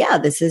she like, yeah,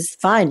 this is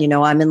fine.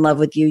 I'm in love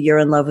with you. You're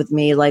in love with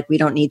me. Like, we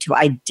don't need to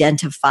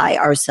identify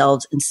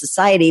ourselves in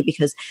society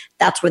because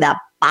that's where that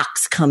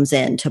box comes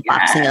in to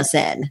boxing us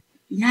in.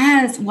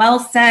 Yes. Well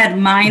said.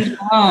 Mind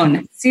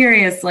blown.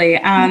 Seriously.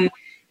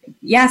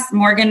 Yes,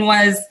 Morgan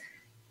was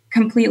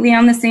completely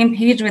on the same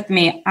page with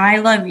me. I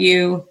love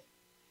you.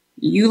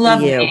 You love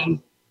me.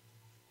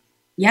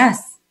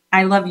 Yes,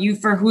 I love you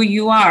for who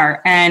you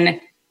are. And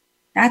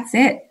that's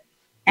it.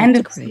 End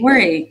of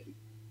story.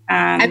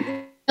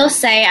 I will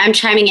say, I'm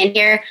chiming in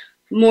here,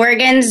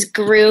 Morgan's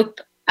group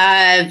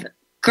of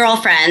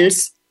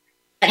girlfriends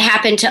that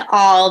happen to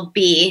all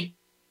be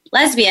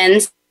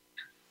lesbians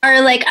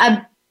are like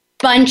a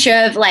bunch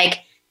of like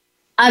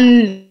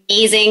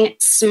amazing,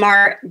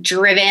 smart,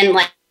 driven,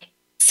 like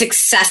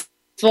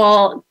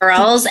successful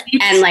girls,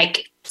 and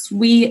like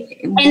sweet.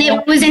 And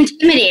it was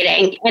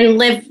intimidating. And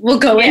Liv will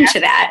go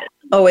into that.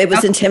 Oh, it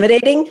was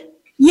intimidating?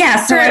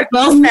 Yeah, so I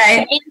will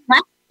say. Too.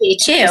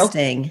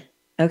 Interesting.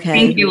 Okay.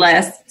 Thank you,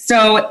 Liz.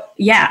 So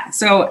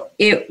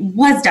it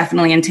was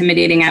definitely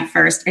intimidating at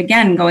first.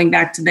 Again, going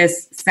back to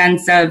this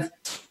sense of,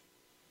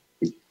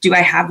 do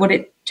I have what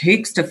it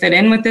takes to fit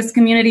in with this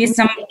community?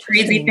 Some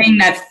crazy thing,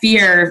 that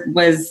fear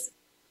was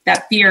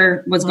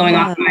going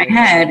off in my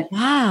head.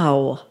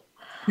 Wow.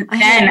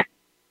 I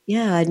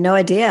had no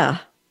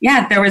idea.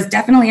 Yeah, there was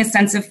definitely a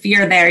sense of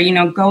fear there,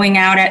 going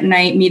out at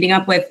night, meeting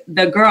up with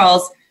the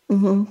girls.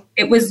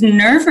 It was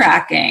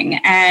nerve-wracking.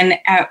 And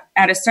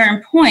at a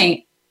certain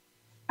point,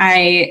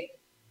 I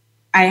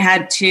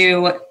had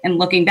to, and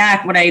looking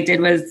back, what I did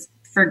was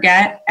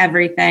forget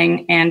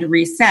everything and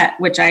reset,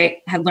 which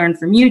I had learned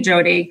from you,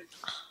 Jody.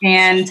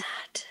 And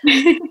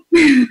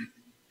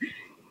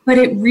but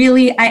it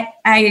really,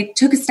 I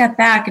took a step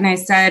back and I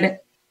said,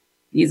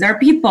 these are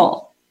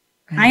people.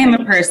 I am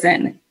a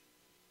person.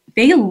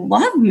 They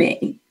love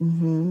me.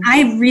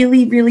 I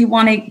really, really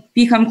want to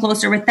become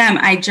closer with them.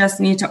 I just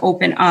need to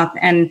open up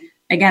and,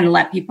 again,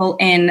 let people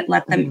in,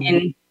 let them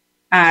in,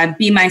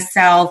 be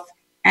myself.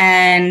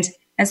 And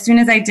as soon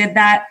as I did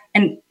that,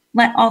 and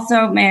may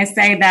I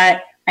say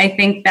that I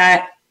think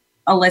that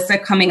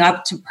Alyssa coming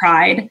up to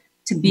Pride,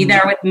 to be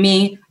there with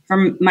me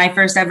for my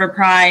first ever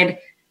Pride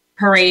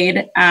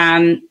parade.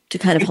 To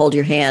kind of hold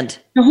your hand.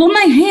 To hold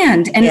my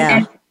hand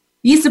and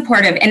be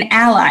supportive, an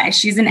ally.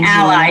 She's an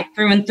ally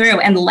through and through.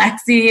 And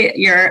Lexi,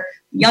 your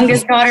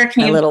youngest daughter,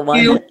 came little one.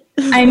 too.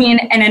 I mean,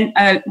 and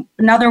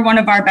another one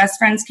of our best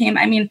friends came.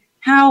 I mean,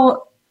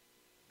 how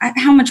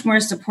much more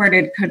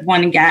supported could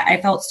one get?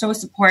 I felt so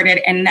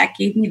supported, and that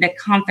gave me the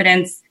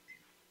confidence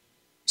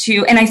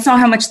and I saw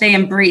how much they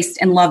embraced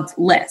and loved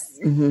Liz.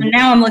 So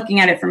now I'm looking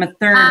at it from a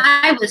third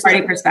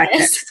party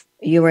perspective.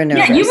 You were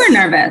nervous. Yeah, you were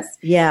nervous.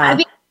 Yeah.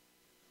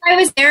 I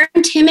was there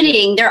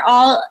intimidating. They're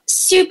all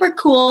super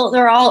cool.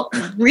 They're all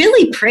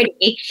really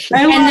pretty.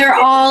 And they're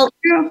all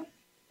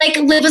like,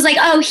 Liv was like,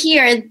 oh,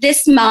 here,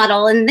 this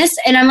model and this.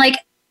 And I'm like,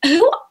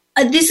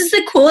 this is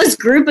the coolest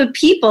group of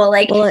people.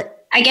 Like,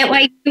 I get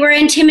why you were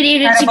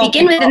intimidated to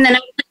begin with. And then I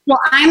was like, well,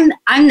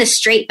 I'm the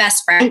straight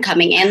best friend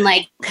coming in.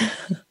 Like,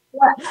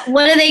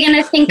 what are they going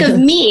to think of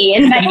me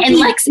and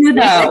Lexi,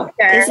 though?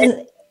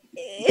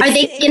 Are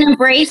they going to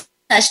embrace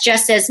us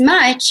just as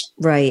much?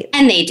 Right.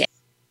 And they did.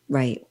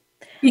 Right.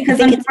 Because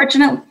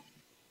unfortunately,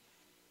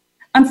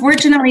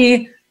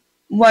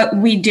 what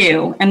we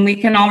do, and we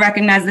can all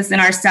recognize this in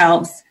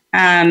ourselves,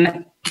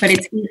 but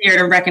it's easier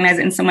to recognize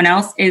it in someone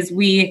else, is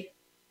we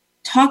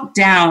talk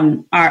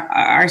down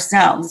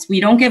ourselves.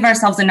 We don't give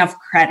ourselves enough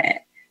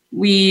credit.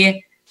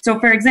 So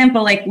for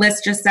example, like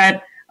Liz just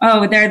said,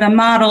 oh, they're the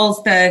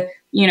models, they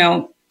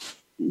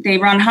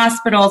run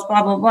hospitals,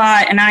 blah, blah,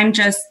 blah. And I'm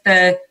just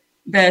the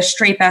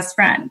straight best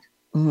friend.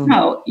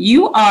 No,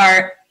 you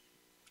are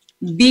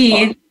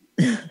the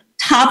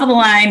top of the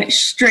line,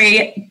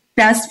 straight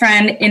best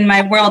friend in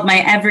my world, my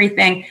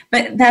everything.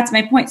 But that's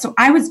my point. So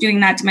I was doing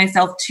that to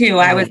myself too.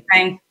 I was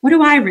saying, what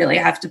do I really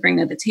have to bring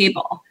to the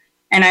table?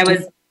 And I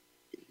was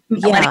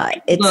Yeah,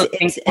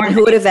 and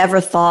who would have ever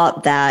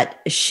thought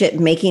that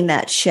making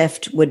that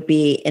shift would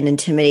be an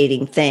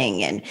intimidating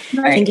thing, and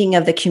thinking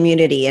of the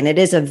community. And it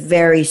is a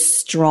very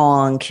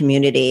strong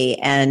community.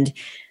 And,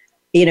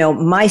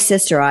 my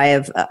sister, I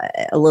have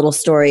a little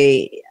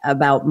story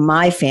about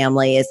my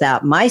family, is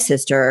that my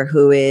sister,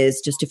 who is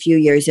just a few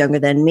years younger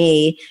than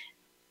me,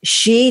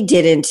 she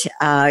didn't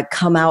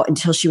come out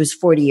until she was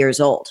 40 years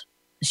old.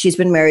 She's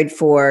been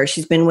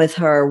with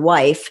her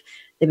wife.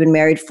 They've been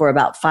married for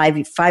about 5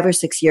 or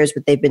 6 years,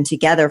 but they've been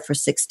together for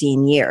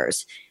 16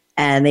 years,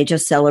 and they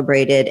just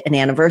celebrated an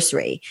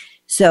anniversary.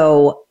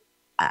 So,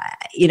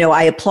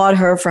 I applaud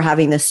her for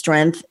having the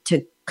strength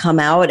to come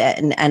out,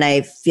 and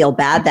I feel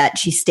bad that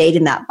she stayed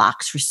in that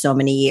box for so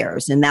many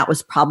years, and that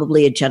was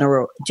probably a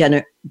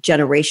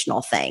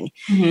generational thing.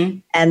 Mm-hmm.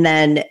 And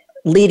then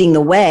leading the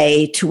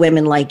way to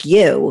women like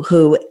you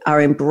who are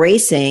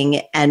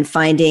embracing and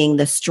finding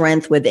the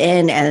strength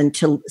within, and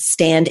to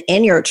stand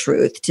in your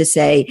truth, to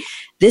say,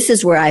 this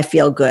is where I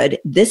feel good.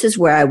 This is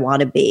where I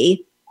want to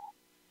be.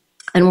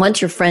 And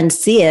once your friends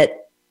see it,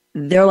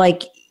 they're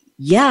like,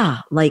 yeah,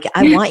 like,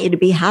 I want you to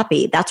be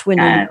happy. That's when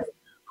you know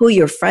who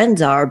your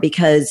friends are,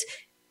 because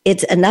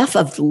it's enough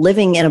of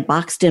living in a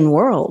boxed in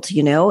world.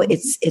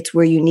 It's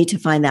where you need to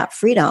find that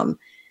freedom.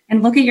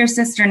 And look at your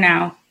sister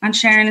now. Aunt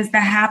Sharon is the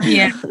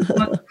happiest,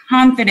 most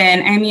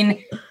confident. I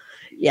mean,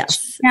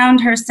 yes, she found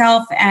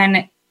herself,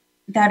 and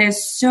it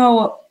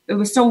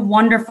was so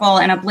wonderful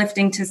and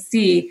uplifting to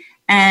see.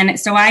 And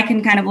so I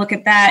can kind of look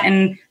at that,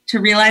 and to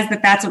realize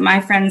that that's what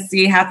my friends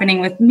see happening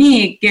with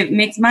me,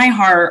 makes my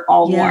heart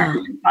all warm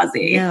and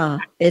fuzzy. Yeah,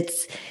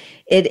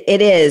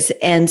 it is.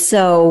 And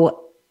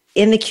so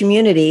in the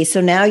community, so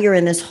now you're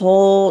in this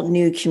whole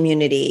new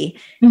community,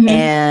 mm-hmm.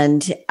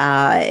 and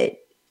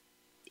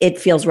it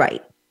feels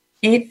right.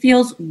 It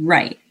feels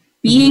right.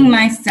 Being mm-hmm.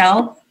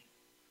 myself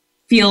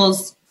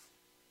feels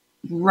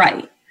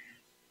right.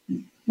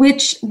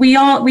 Which we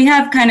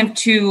have kind of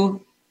two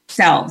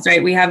selves,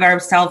 right? We have our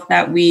self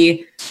that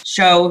we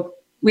show.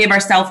 We have our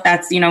self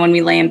that's, when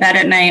we lay in bed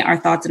at night, our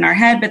thoughts in our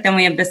head, but then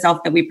we have the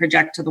self that we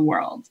project to the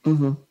world.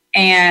 Mm-hmm.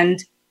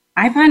 And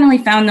I finally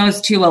found those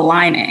two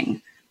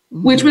aligning,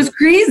 mm-hmm. which was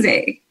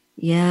crazy.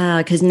 Yeah,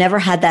 because never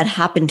had that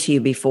happen to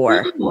you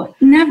before. No,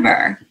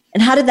 never.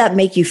 And how did that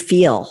make you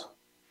feel?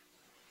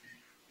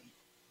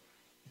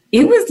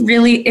 It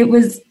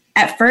was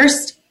at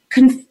first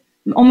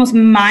almost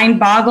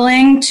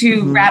mind-boggling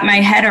to mm-hmm. wrap my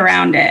head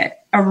around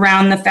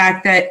the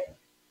fact that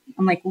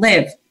I'm like,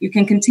 Liv, you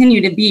can continue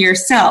to be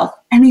yourself,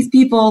 and these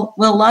people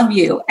will love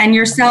you, and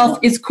yourself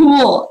is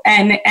cool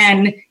and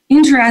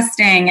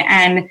interesting,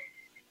 and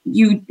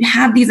you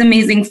have these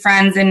amazing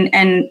friends,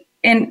 and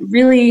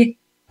really,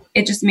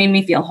 it just made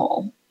me feel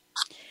whole.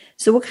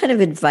 So what kind of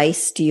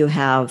advice do you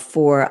have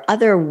for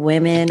other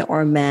women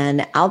or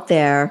men out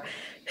there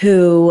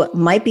who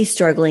might be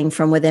struggling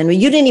from within?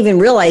 You didn't even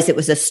realize it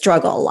was a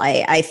struggle.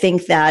 I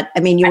think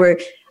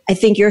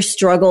your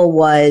struggle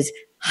was,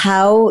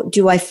 how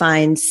do I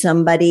find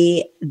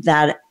somebody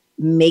that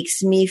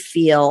makes me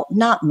feel,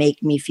 not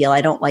make me feel,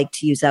 I don't like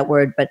to use that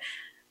word, but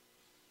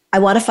I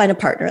want to find a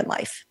partner in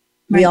life.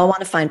 Right. We all want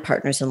to find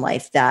partners in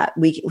life, that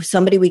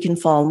somebody we can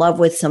fall in love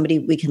with, somebody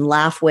we can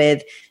laugh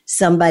with,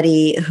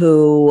 somebody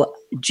who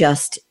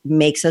just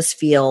makes us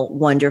feel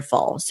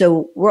wonderful.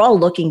 So we're all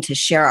looking to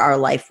share our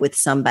life with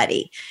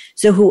somebody.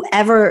 So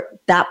whoever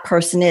that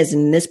person is,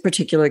 in this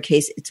particular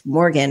case, it's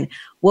Morgan,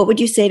 what would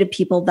you say to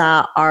people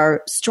that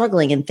are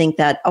struggling and think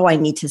that, I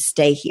need to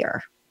stay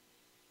here?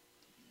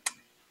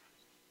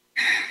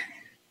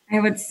 I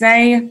would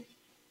say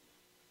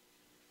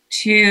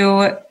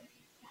to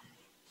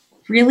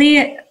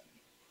really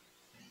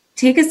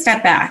take a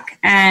step back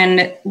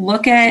and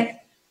look at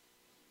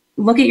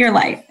your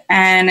life,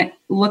 and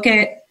look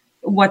at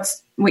what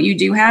you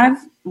do have,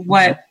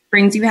 what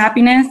brings you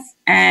happiness,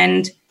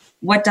 and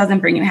what doesn't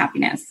bring you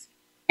happiness.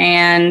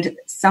 And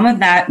some of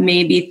that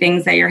may be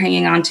things that you're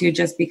hanging on to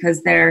just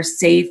because they're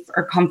safe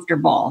or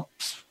comfortable.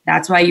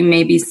 That's why you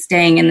may be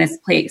staying in this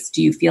place.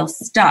 Do you feel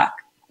stuck?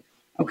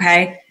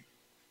 Okay.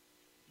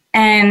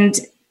 And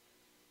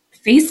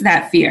face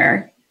that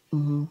fear,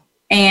 mm-hmm.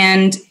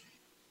 and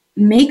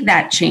make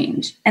that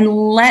change, and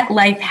let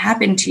life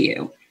happen to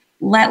you.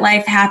 Let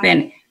life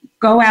happen.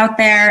 Go out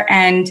there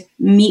and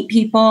meet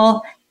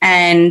people.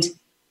 And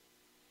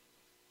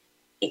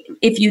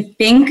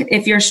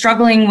if you're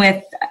struggling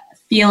with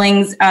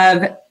feelings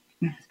of,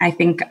 I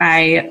think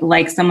I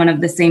like someone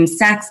of the same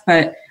sex,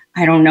 but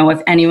I don't know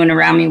if anyone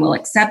around me will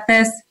accept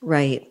this.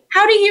 Right.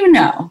 How do you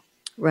know?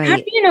 Right. How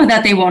do you know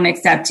that they won't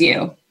accept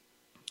you?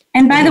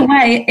 And by the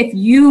way, if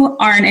you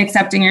aren't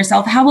accepting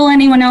yourself, how will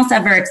anyone else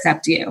ever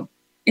accept you?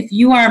 If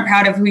you aren't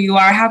proud of who you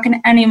are, how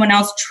can anyone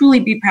else truly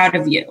be proud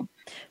of you?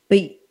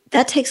 But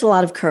that takes a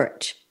lot of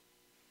courage.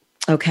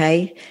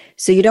 Okay.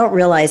 So you don't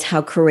realize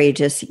how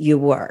courageous you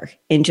were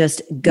in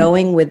just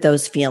going with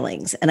those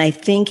feelings. And I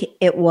think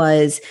it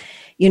was,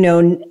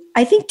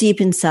 I think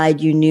deep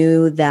inside you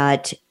knew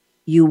that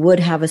you would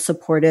have a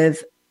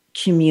supportive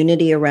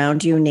community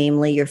around you,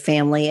 namely your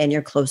family and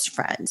your close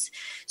friends.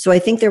 So I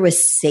think there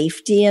was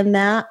safety in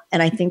that.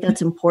 And I think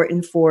that's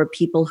important for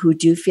people who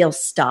do feel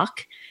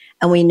stuck.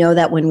 And we know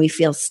that when we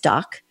feel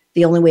stuck,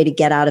 the only way to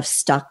get out of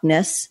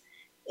stuckness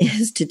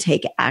is to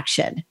take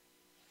action.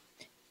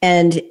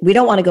 And we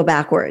don't want to go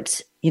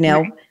backwards,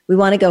 right. We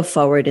want to go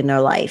forward in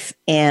our life,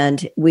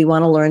 and we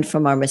want to learn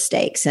from our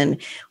mistakes.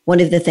 And one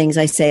of the things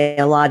I say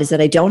a lot is that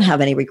I don't have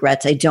any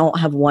regrets. I don't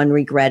have one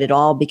regret at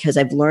all, because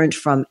I've learned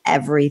from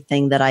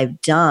everything that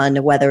I've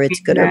done, whether it's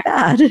good or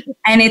bad.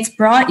 And it's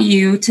brought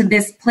you to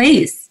this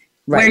place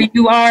where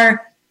you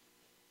are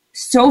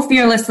so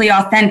fearlessly,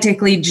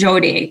 authentically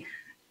Jody.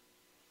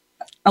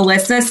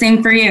 Alyssa,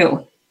 same for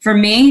you. For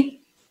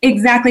me,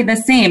 exactly the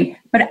same.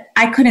 But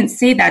I couldn't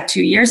say that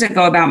 2 years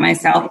ago about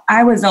myself.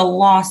 I was a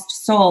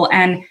lost soul.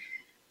 And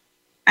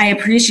I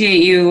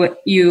appreciate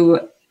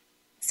you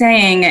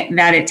saying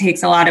that it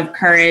takes a lot of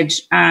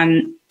courage,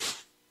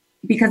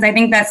 because I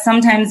think that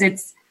sometimes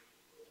it's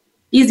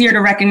easier to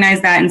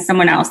recognize that in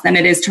someone else than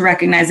it is to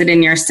recognize it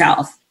in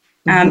yourself.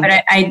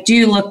 But I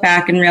do look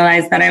back and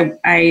realize that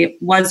I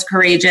was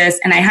courageous,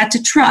 and I had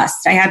to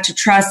trust. I had to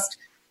trust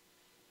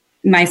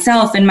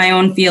myself and my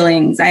own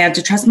feelings. I had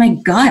to trust my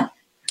gut,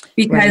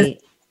 because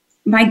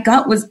my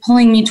gut was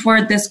pulling me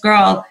toward this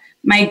girl.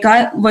 My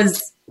gut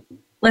was,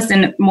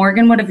 listen,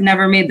 Morgan would have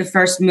never made the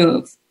first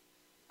move.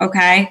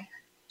 Okay.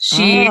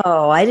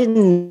 I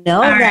didn't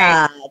know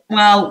that. Right.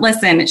 Well,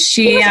 listen,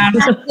 she,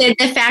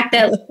 the fact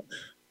that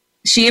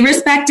she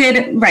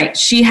respected, right.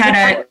 She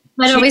had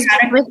I'd always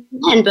been with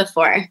men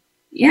before.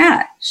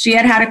 Yeah. She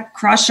had a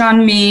crush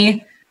on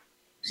me,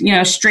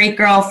 straight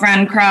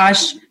girlfriend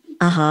crush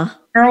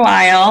for a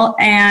while.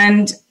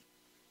 And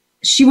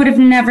she would have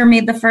never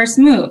made the first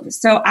move.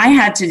 So I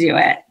had to do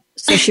it.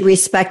 So she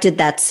respected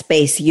that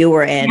space you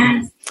were in.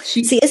 Yes,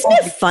 See, isn't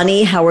it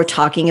funny how we're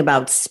talking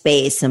about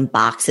space and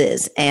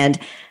boxes, and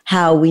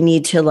how we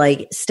need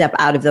to step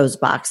out of those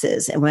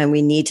boxes, and when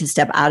we need to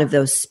step out of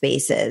those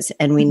spaces,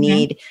 and we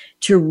need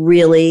to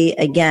really,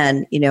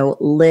 again,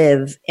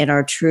 live in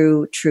our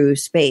true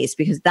space,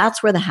 because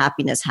that's where the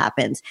happiness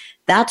happens.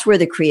 That's where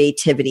the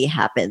creativity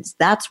happens.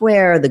 That's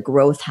where the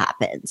growth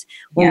happens.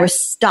 When we're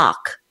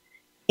stuck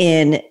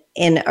in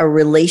a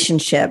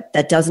relationship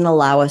that doesn't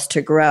allow us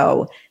to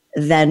grow,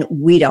 then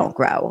we don't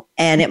grow.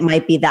 And it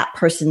might be that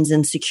person's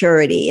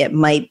insecurity. It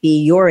might be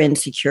your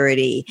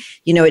insecurity.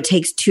 It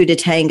takes two to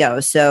tango.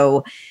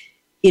 So,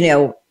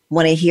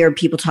 when I hear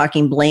people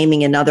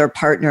blaming another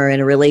partner in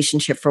a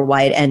relationship for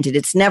why it ended,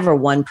 it's never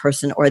one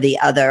person or the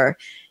other,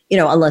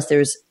 unless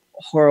there's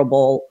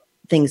horrible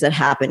things that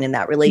happen in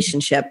that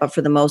relationship. But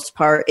for the most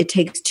part, it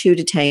takes two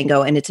to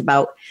tango, and it's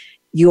about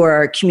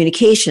your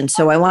communication.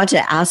 So I want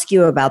to ask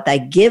you about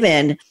that,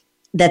 given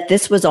that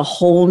this was a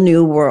whole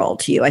new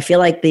world to you. I feel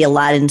like the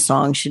Aladdin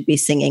song should be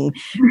singing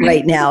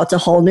right now. It's a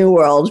whole new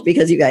world,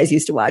 because you guys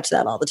used to watch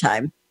that all the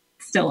time.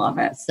 Still love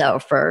it. So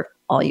for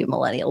all you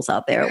millennials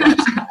out there, watch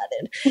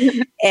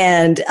Aladdin.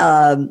 And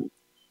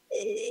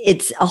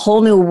it's a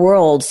whole new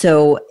world.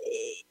 So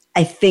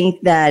I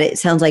think that it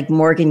sounds like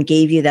Morgan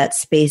gave you that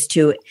space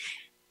to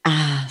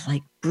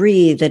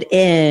breathe it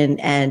in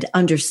and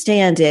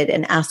understand it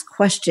and ask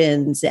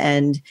questions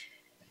and,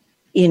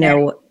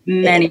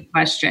 many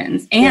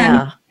questions.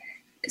 And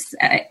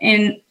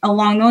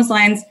along those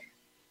lines,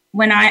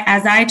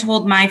 as I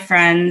told my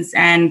friends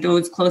and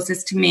those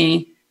closest to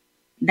me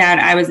that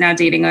I was now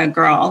dating a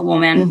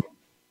woman,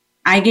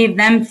 I gave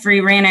them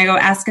free rein. I go,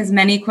 ask as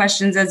many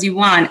questions as you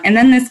want. And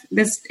then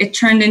it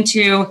turned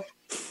into,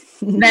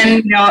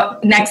 then,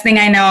 next thing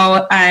I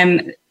know,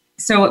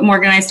 so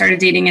Morgan and I started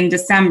dating in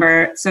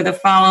December. So the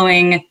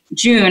following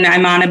June,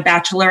 I'm on a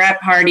bachelorette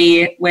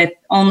party with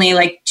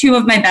only two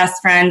of my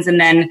best friends.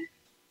 And then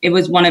it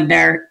was one of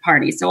their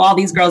parties. So all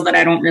these girls that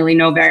I don't really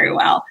know very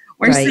well,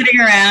 we're sitting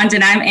around,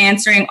 and I'm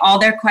answering all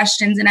their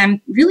questions. And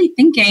I'm really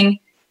thinking,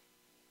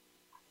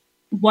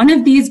 one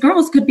of these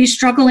girls could be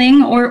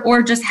struggling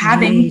or just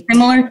having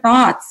similar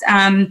thoughts.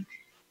 And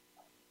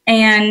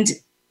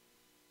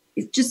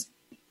it's just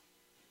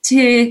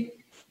to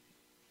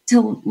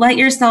let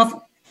yourself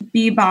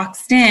be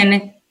boxed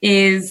in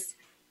is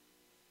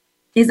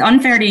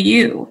unfair to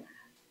you.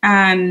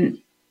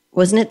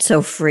 Wasn't it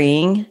so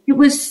freeing? It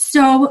was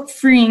so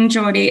freeing,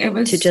 Jody. It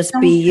was to just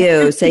be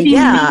you. Say,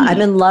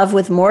 I'm in love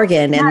with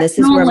Morgan, and this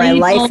is where my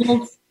life,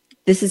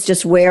 this is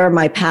just where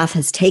my path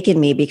has taken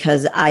me,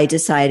 because I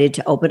decided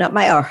to open up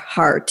my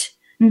heart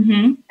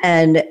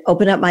and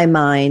open up my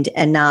mind,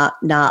 and not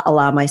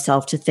allow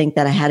myself to think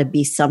that I had to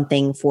be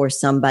something for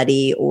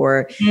somebody,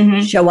 or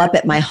show up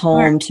at my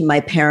home to my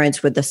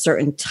parents with a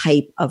certain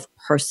type of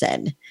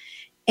person.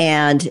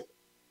 And,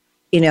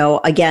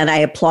 again, I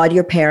applaud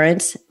your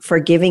parents for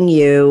giving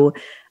you,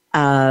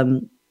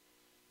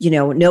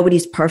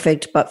 nobody's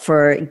perfect, but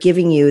for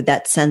giving you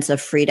that sense of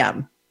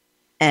freedom.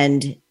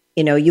 And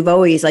you've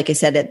always, like I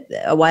said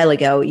a while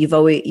ago,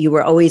 you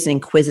were always an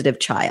inquisitive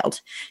child.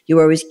 You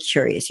were always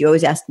curious. You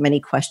always asked many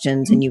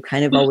questions, and you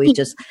kind of always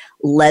just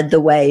led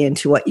the way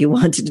into what you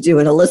wanted to do.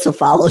 And Alyssa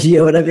followed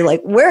you, and I'd be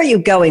like, where are you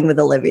going with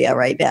Alivia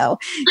right now?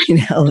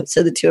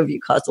 So the two of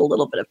you caused a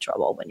little bit of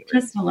trouble when you were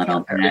just a little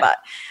bit. But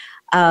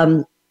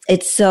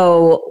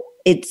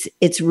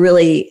it's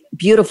really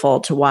beautiful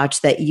to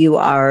watch that you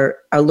are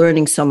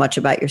learning so much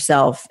about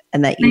yourself,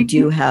 and that you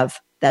do have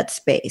that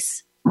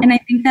space. And I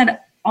think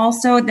that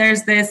also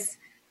there's this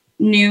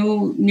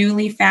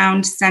newly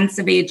found sense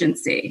of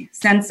agency,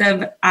 sense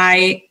of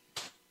I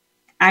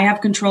have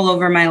control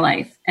over my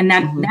life, and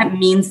that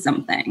means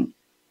something.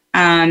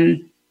 Like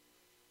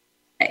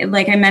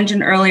I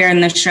mentioned earlier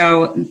in the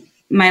show,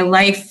 my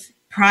life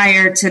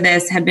prior to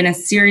this had been a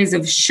series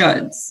of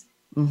shoulds.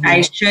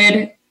 I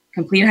should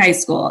complete high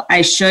school.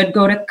 I should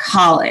go to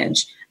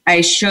college.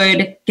 I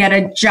should get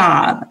a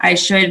job. I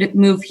should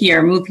move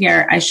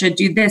here. I should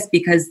do this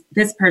because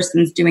this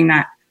person's doing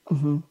that.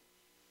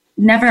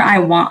 Never I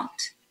want.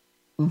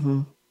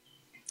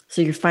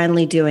 So you're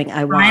finally doing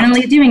I want.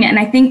 Finally doing it. And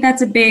I think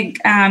that's a big,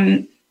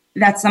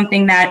 that's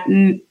something that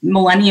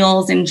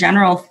millennials in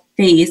general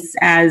face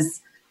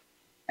as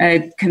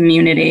a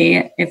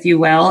community, if you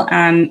will.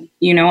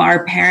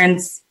 Our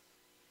parents,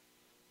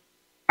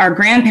 our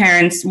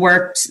grandparents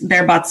worked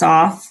their butts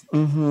off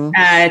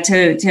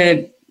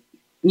to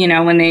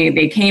when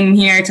they came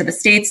here to the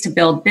States to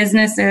build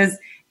businesses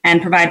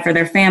and provide for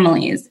their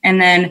families. And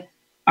then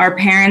our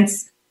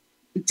parents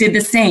did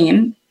the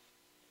same,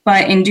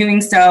 but in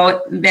doing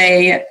so,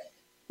 they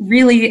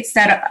really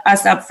set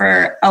us up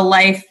for a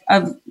life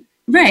of,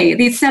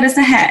 they set us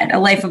ahead, a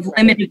life of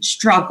limited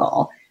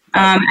struggle.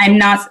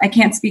 I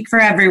can't speak for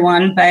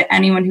everyone, but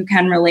anyone who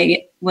can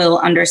relate will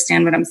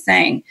understand what I'm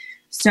saying.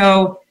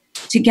 So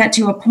to get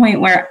to a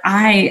point where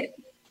I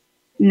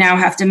now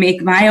have to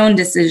make my own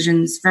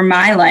decisions for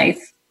my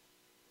life,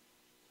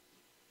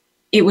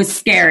 it was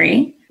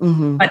scary.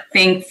 But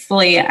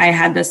thankfully I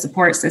had the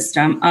support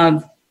system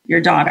of your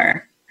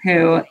daughter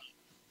who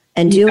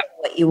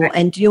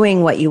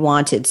doing what you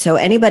wanted. So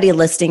anybody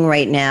listening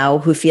right now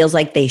who feels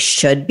like they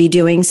should be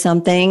doing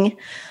something,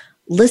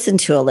 listen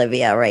to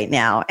Alivia right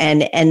now.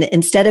 And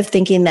instead of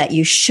thinking that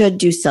you should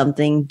do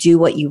something, do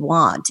what you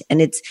want.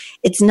 And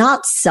it's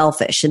not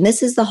selfish. And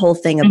this is the whole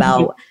thing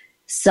about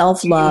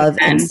self-love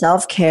and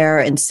self-care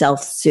and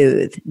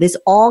self-soothe. This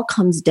all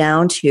comes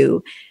down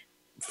to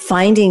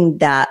finding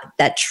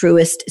that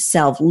truest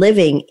self,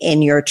 living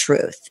in your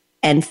truth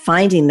and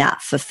finding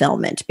that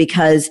fulfillment,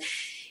 because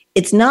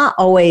it's not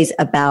always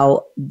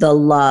about the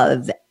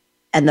love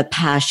and the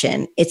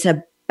passion. It's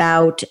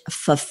about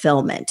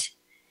fulfillment.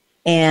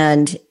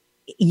 And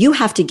you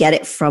have to get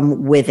it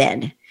from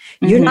within.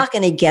 You're not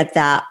going to get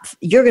that.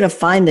 You're going to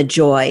find the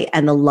joy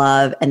and the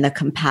love and the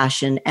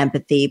compassion,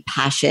 empathy,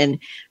 passion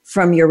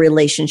from your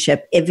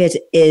relationship if it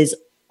is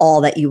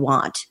all that you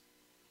want.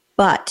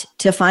 But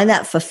to find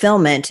that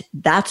fulfillment,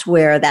 that's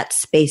where that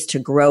space to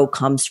grow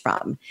comes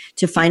from,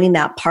 to finding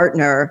that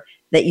partner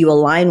that you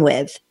align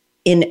with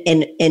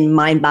in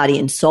mind, body,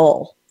 and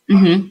soul,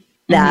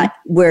 that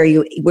where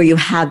you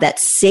have that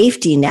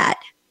safety net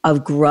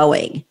of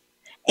growing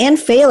and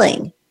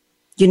failing,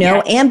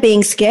 and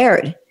being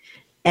scared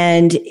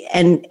and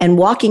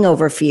walking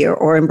over fear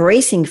or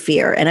embracing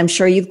fear. And I'm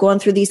sure you've gone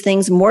through these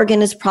things. Morgan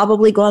has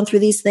probably gone through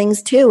these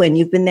things too. And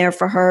you've been there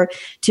for her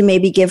to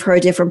maybe give her a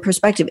different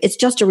perspective. It's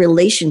just a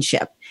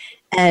relationship.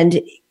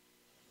 And,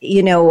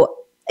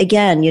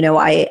 again,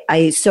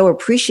 I so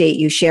appreciate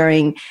you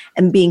sharing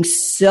and being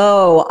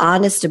so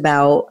honest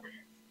about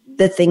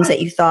the things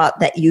that you thought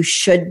that you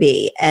should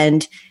be.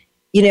 And,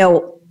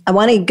 I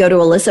want to go to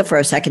Alyssa for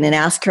a second and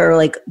ask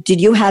her,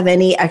 did you have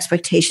any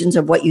expectations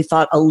of what you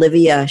thought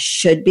Alivia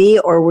should be?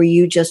 Or were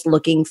you just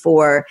looking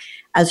for,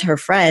 as her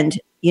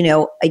friend,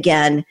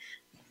 again,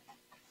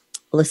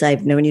 Alyssa,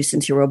 I've known you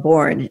since you were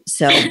born.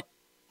 So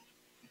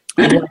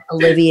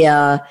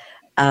Alivia,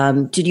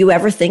 did you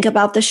ever think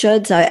about the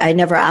shoulds? I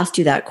never asked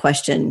you that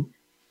question.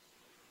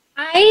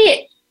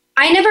 I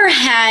never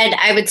had,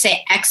 I would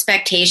say,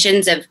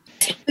 expectations of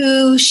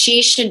who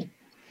she should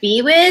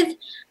be with.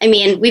 I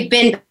mean, we've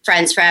been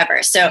friends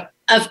forever. So,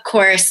 of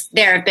course,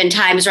 there have been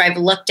times where I've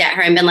looked at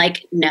her and been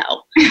like, no,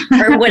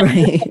 or what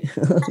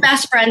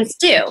best friends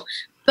do.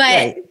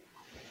 But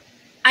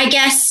I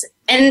guess,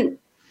 and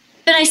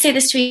then I say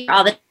this to you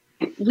all the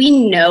time,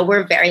 we know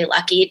we're very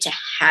lucky to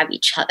have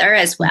each other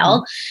as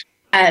well.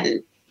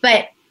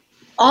 But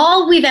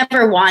all we've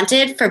ever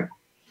wanted for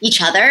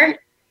each other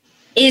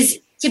is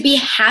to be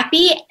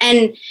happy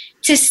and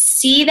to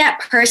see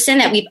that person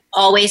that we've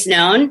always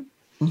known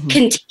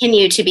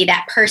continue to be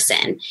that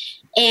person.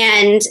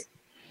 And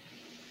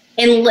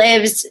in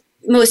Liv's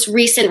most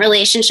recent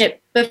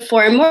relationship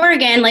before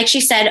Morgan, like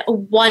she said, a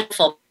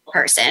wonderful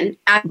person,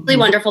 absolutely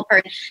wonderful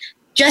person,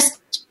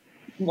 just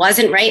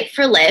wasn't right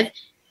for Liv.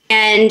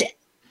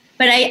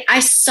 But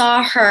I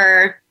saw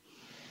her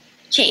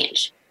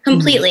change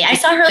completely. I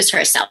saw her lose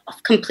herself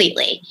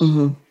completely.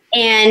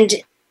 And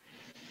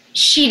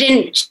she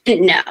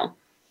didn't know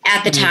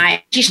at the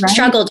time. She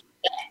struggled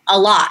a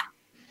lot.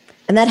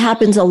 And that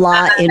happens a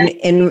lot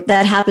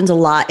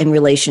in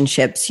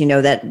relationships.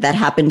 That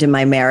happened in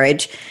my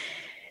marriage.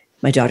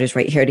 My daughter's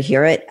right here to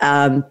hear it.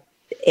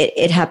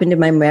 It happened in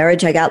my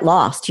marriage. I got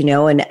lost,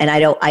 and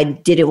I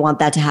didn't want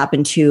that to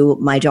happen to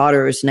my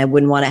daughters, and I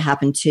wouldn't want it to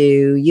happen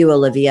to you,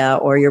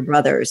 Alivia, or your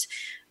brothers,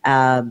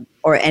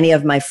 or any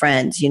of my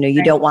friends.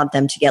 You don't want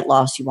them to get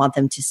lost. You want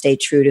them to stay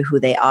true to who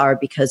they are,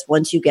 because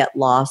once you get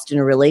lost in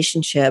a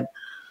relationship,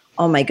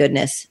 oh my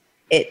goodness,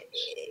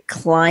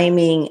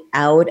 climbing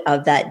out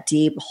of that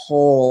deep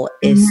hole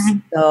is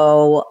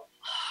so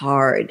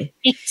hard.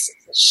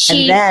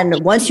 And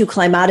then once you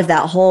climb out of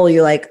that hole,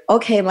 you're like,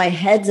 okay, my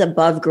head's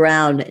above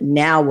ground.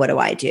 Now what do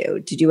I do?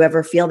 Did you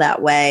ever feel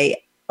that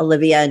way,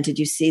 Alivia? And did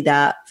you see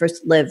that?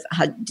 First, Liv,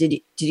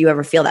 did you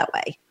ever feel that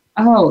way?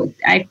 Oh,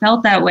 I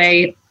felt that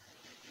way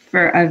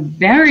for a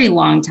very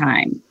long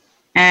time.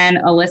 And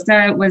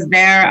Alyssa was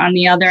there on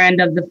the other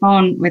end of the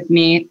phone with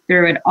me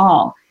through it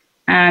all.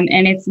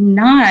 And it's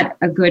not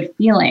a good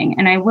feeling.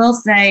 And I will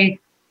say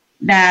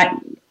that,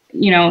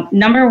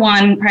 number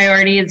one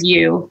priority is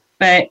you,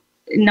 but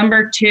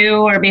number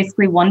two, or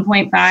basically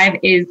 1.5,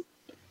 is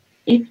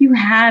if you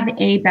have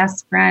a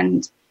best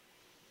friend,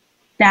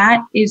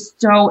 that is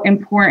so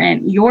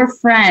important. Your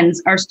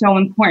friends are so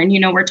important.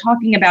 We're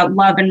talking about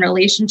love and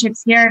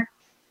relationships here,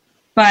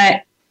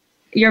 but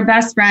your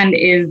best friend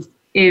is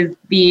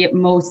the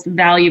most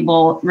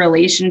valuable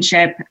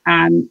relationship.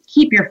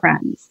 Keep your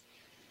friends.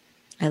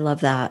 I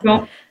love that.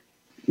 So,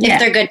 if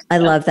they're good. I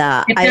love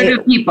that. If they're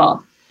good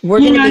people, we're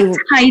do not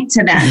tight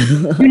to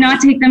them. Do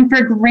not take them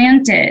for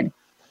granted.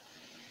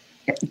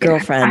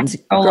 Girlfriends,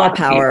 girl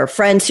power,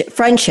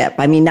 friendship.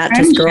 I mean, not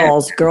just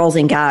girls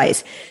and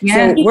guys.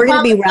 Yeah. So we're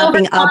going to be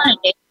wrapping up.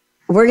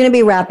 We're going to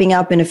be wrapping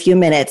up in a few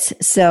minutes.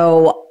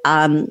 So,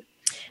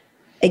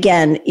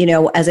 again,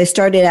 as I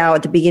started out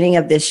at the beginning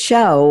of this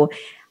show,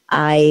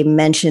 I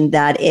mentioned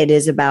that it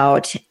is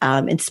about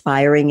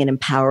inspiring and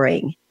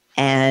empowering,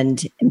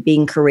 and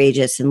being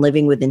courageous and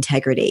living with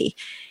integrity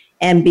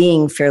and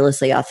being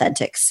fearlessly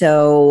authentic.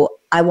 So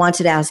I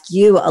wanted to ask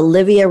you,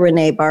 Alivia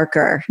Renee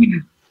Barker,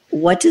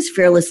 what does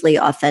fearlessly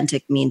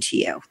authentic mean to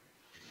you?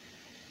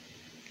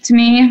 To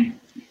me,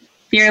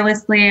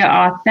 fearlessly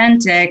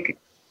authentic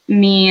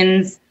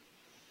means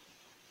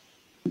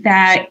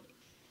that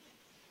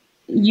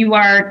you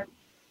are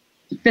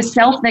the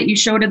self that you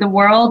show to the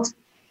world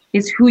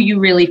is who you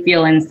really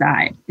feel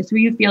inside. It's who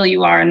you feel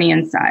you are on the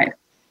inside.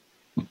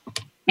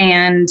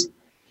 And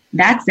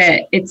that's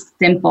it. It's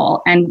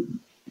simple. And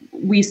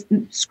we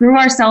screw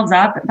ourselves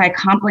up by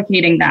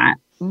complicating that,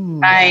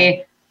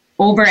 by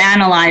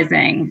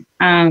overanalyzing.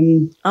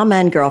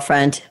 Amen,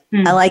 girlfriend.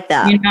 I like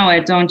that. You know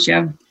it, don't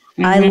you?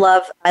 I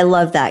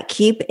love that.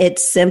 Keep it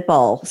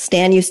simple.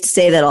 Stan used to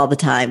say that all the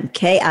time.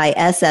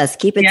 KISS.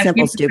 Keep it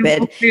simple,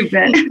 stupid.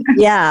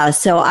 Yeah.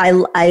 So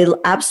I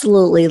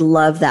absolutely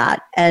love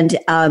that. And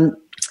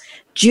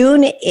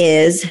June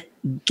is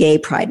Gay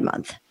Pride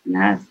Month.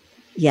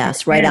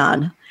 Yes, right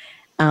on.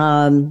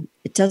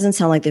 It doesn't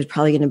sound like there's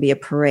probably going to be a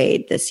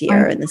parade this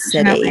year in the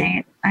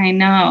city. I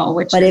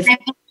know. But I think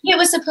it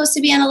was supposed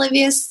to be on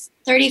Olivia's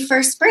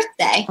 31st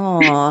birthday.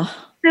 Oh,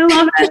 I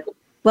love it.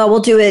 Well, we'll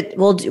do it.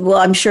 Well,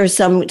 I'm sure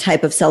some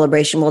type of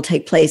celebration will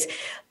take place.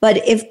 But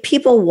if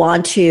people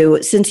want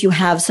to, since you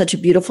have such a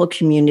beautiful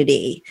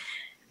community,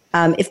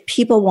 if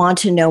people want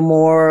to know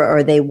more,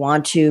 or they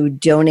want to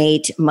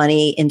donate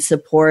money in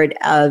support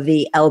of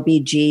the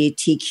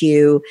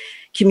LGBTQ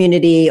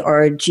community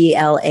or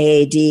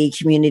GLAAD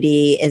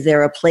community, is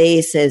there a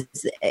place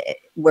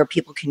where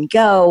people can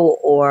go,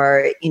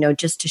 or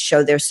just to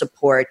show their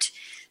support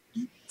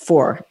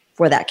for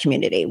that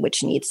community,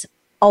 which needs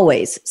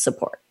always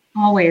support?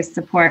 Always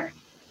support.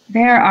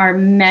 There are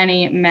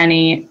many,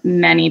 many,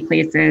 many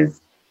places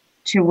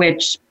to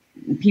which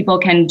people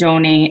can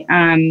donate.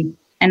 And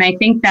I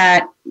think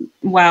that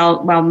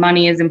while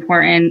money is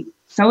important,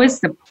 so is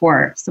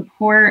support,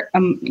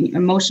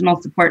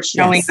 emotional support,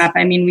 showing up.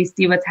 I mean, we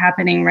see what's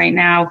happening right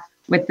now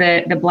with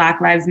the Black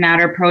Lives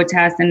Matter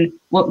protests, and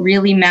what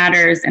really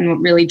matters and what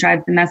really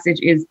drives the message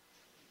is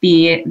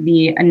the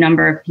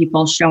number of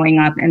people showing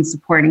up and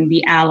supporting,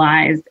 the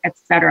allies,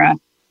 etc.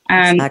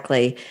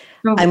 Exactly.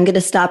 I'm going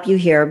to stop you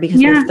here because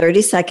we have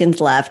 30 seconds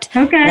left.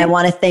 Okay. And I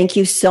want to thank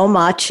you so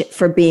much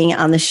for being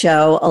on the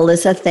show.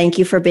 Alyssa, thank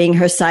you for being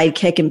her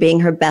sidekick and being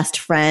her best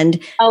friend.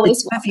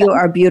 Always. The two of you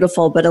are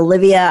beautiful. But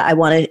Alivia, I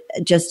want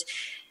to just,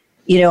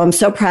 I'm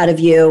so proud of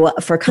you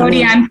for coming.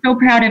 Cody, I'm so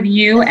proud of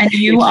you. And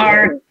you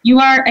are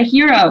a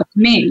hero to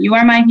me. You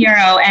are my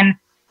hero. And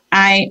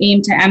I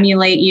aim to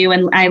emulate you,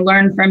 and I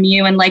learn from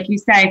you. And like you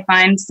say,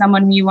 find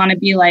someone who you want to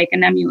be like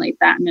and emulate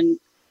them. And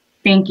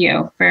thank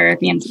you for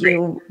the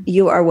inspiration.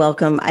 You are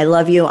welcome. I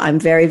love you. I'm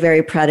very,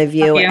 very proud of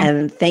you.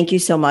 And thank you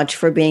so much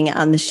for being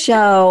on the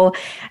show.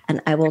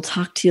 And I will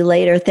talk to you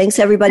later. Thanks,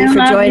 everybody,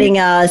 for joining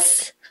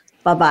us.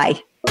 Bye-bye.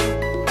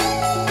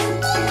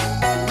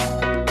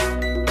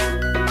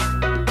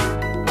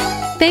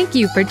 Thank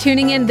you for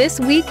tuning in this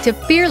week to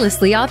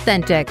Fearlessly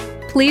Authentic.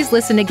 Please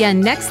listen again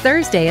next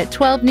Thursday at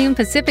 12 noon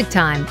Pacific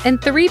Time and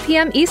 3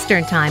 p.m.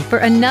 Eastern Time for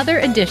another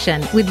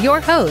edition with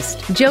your host,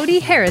 Jody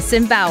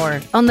Harrison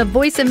Bauer, on the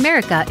Voice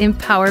America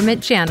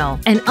Empowerment Channel,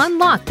 and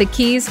unlock the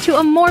keys to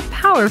a more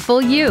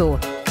powerful you.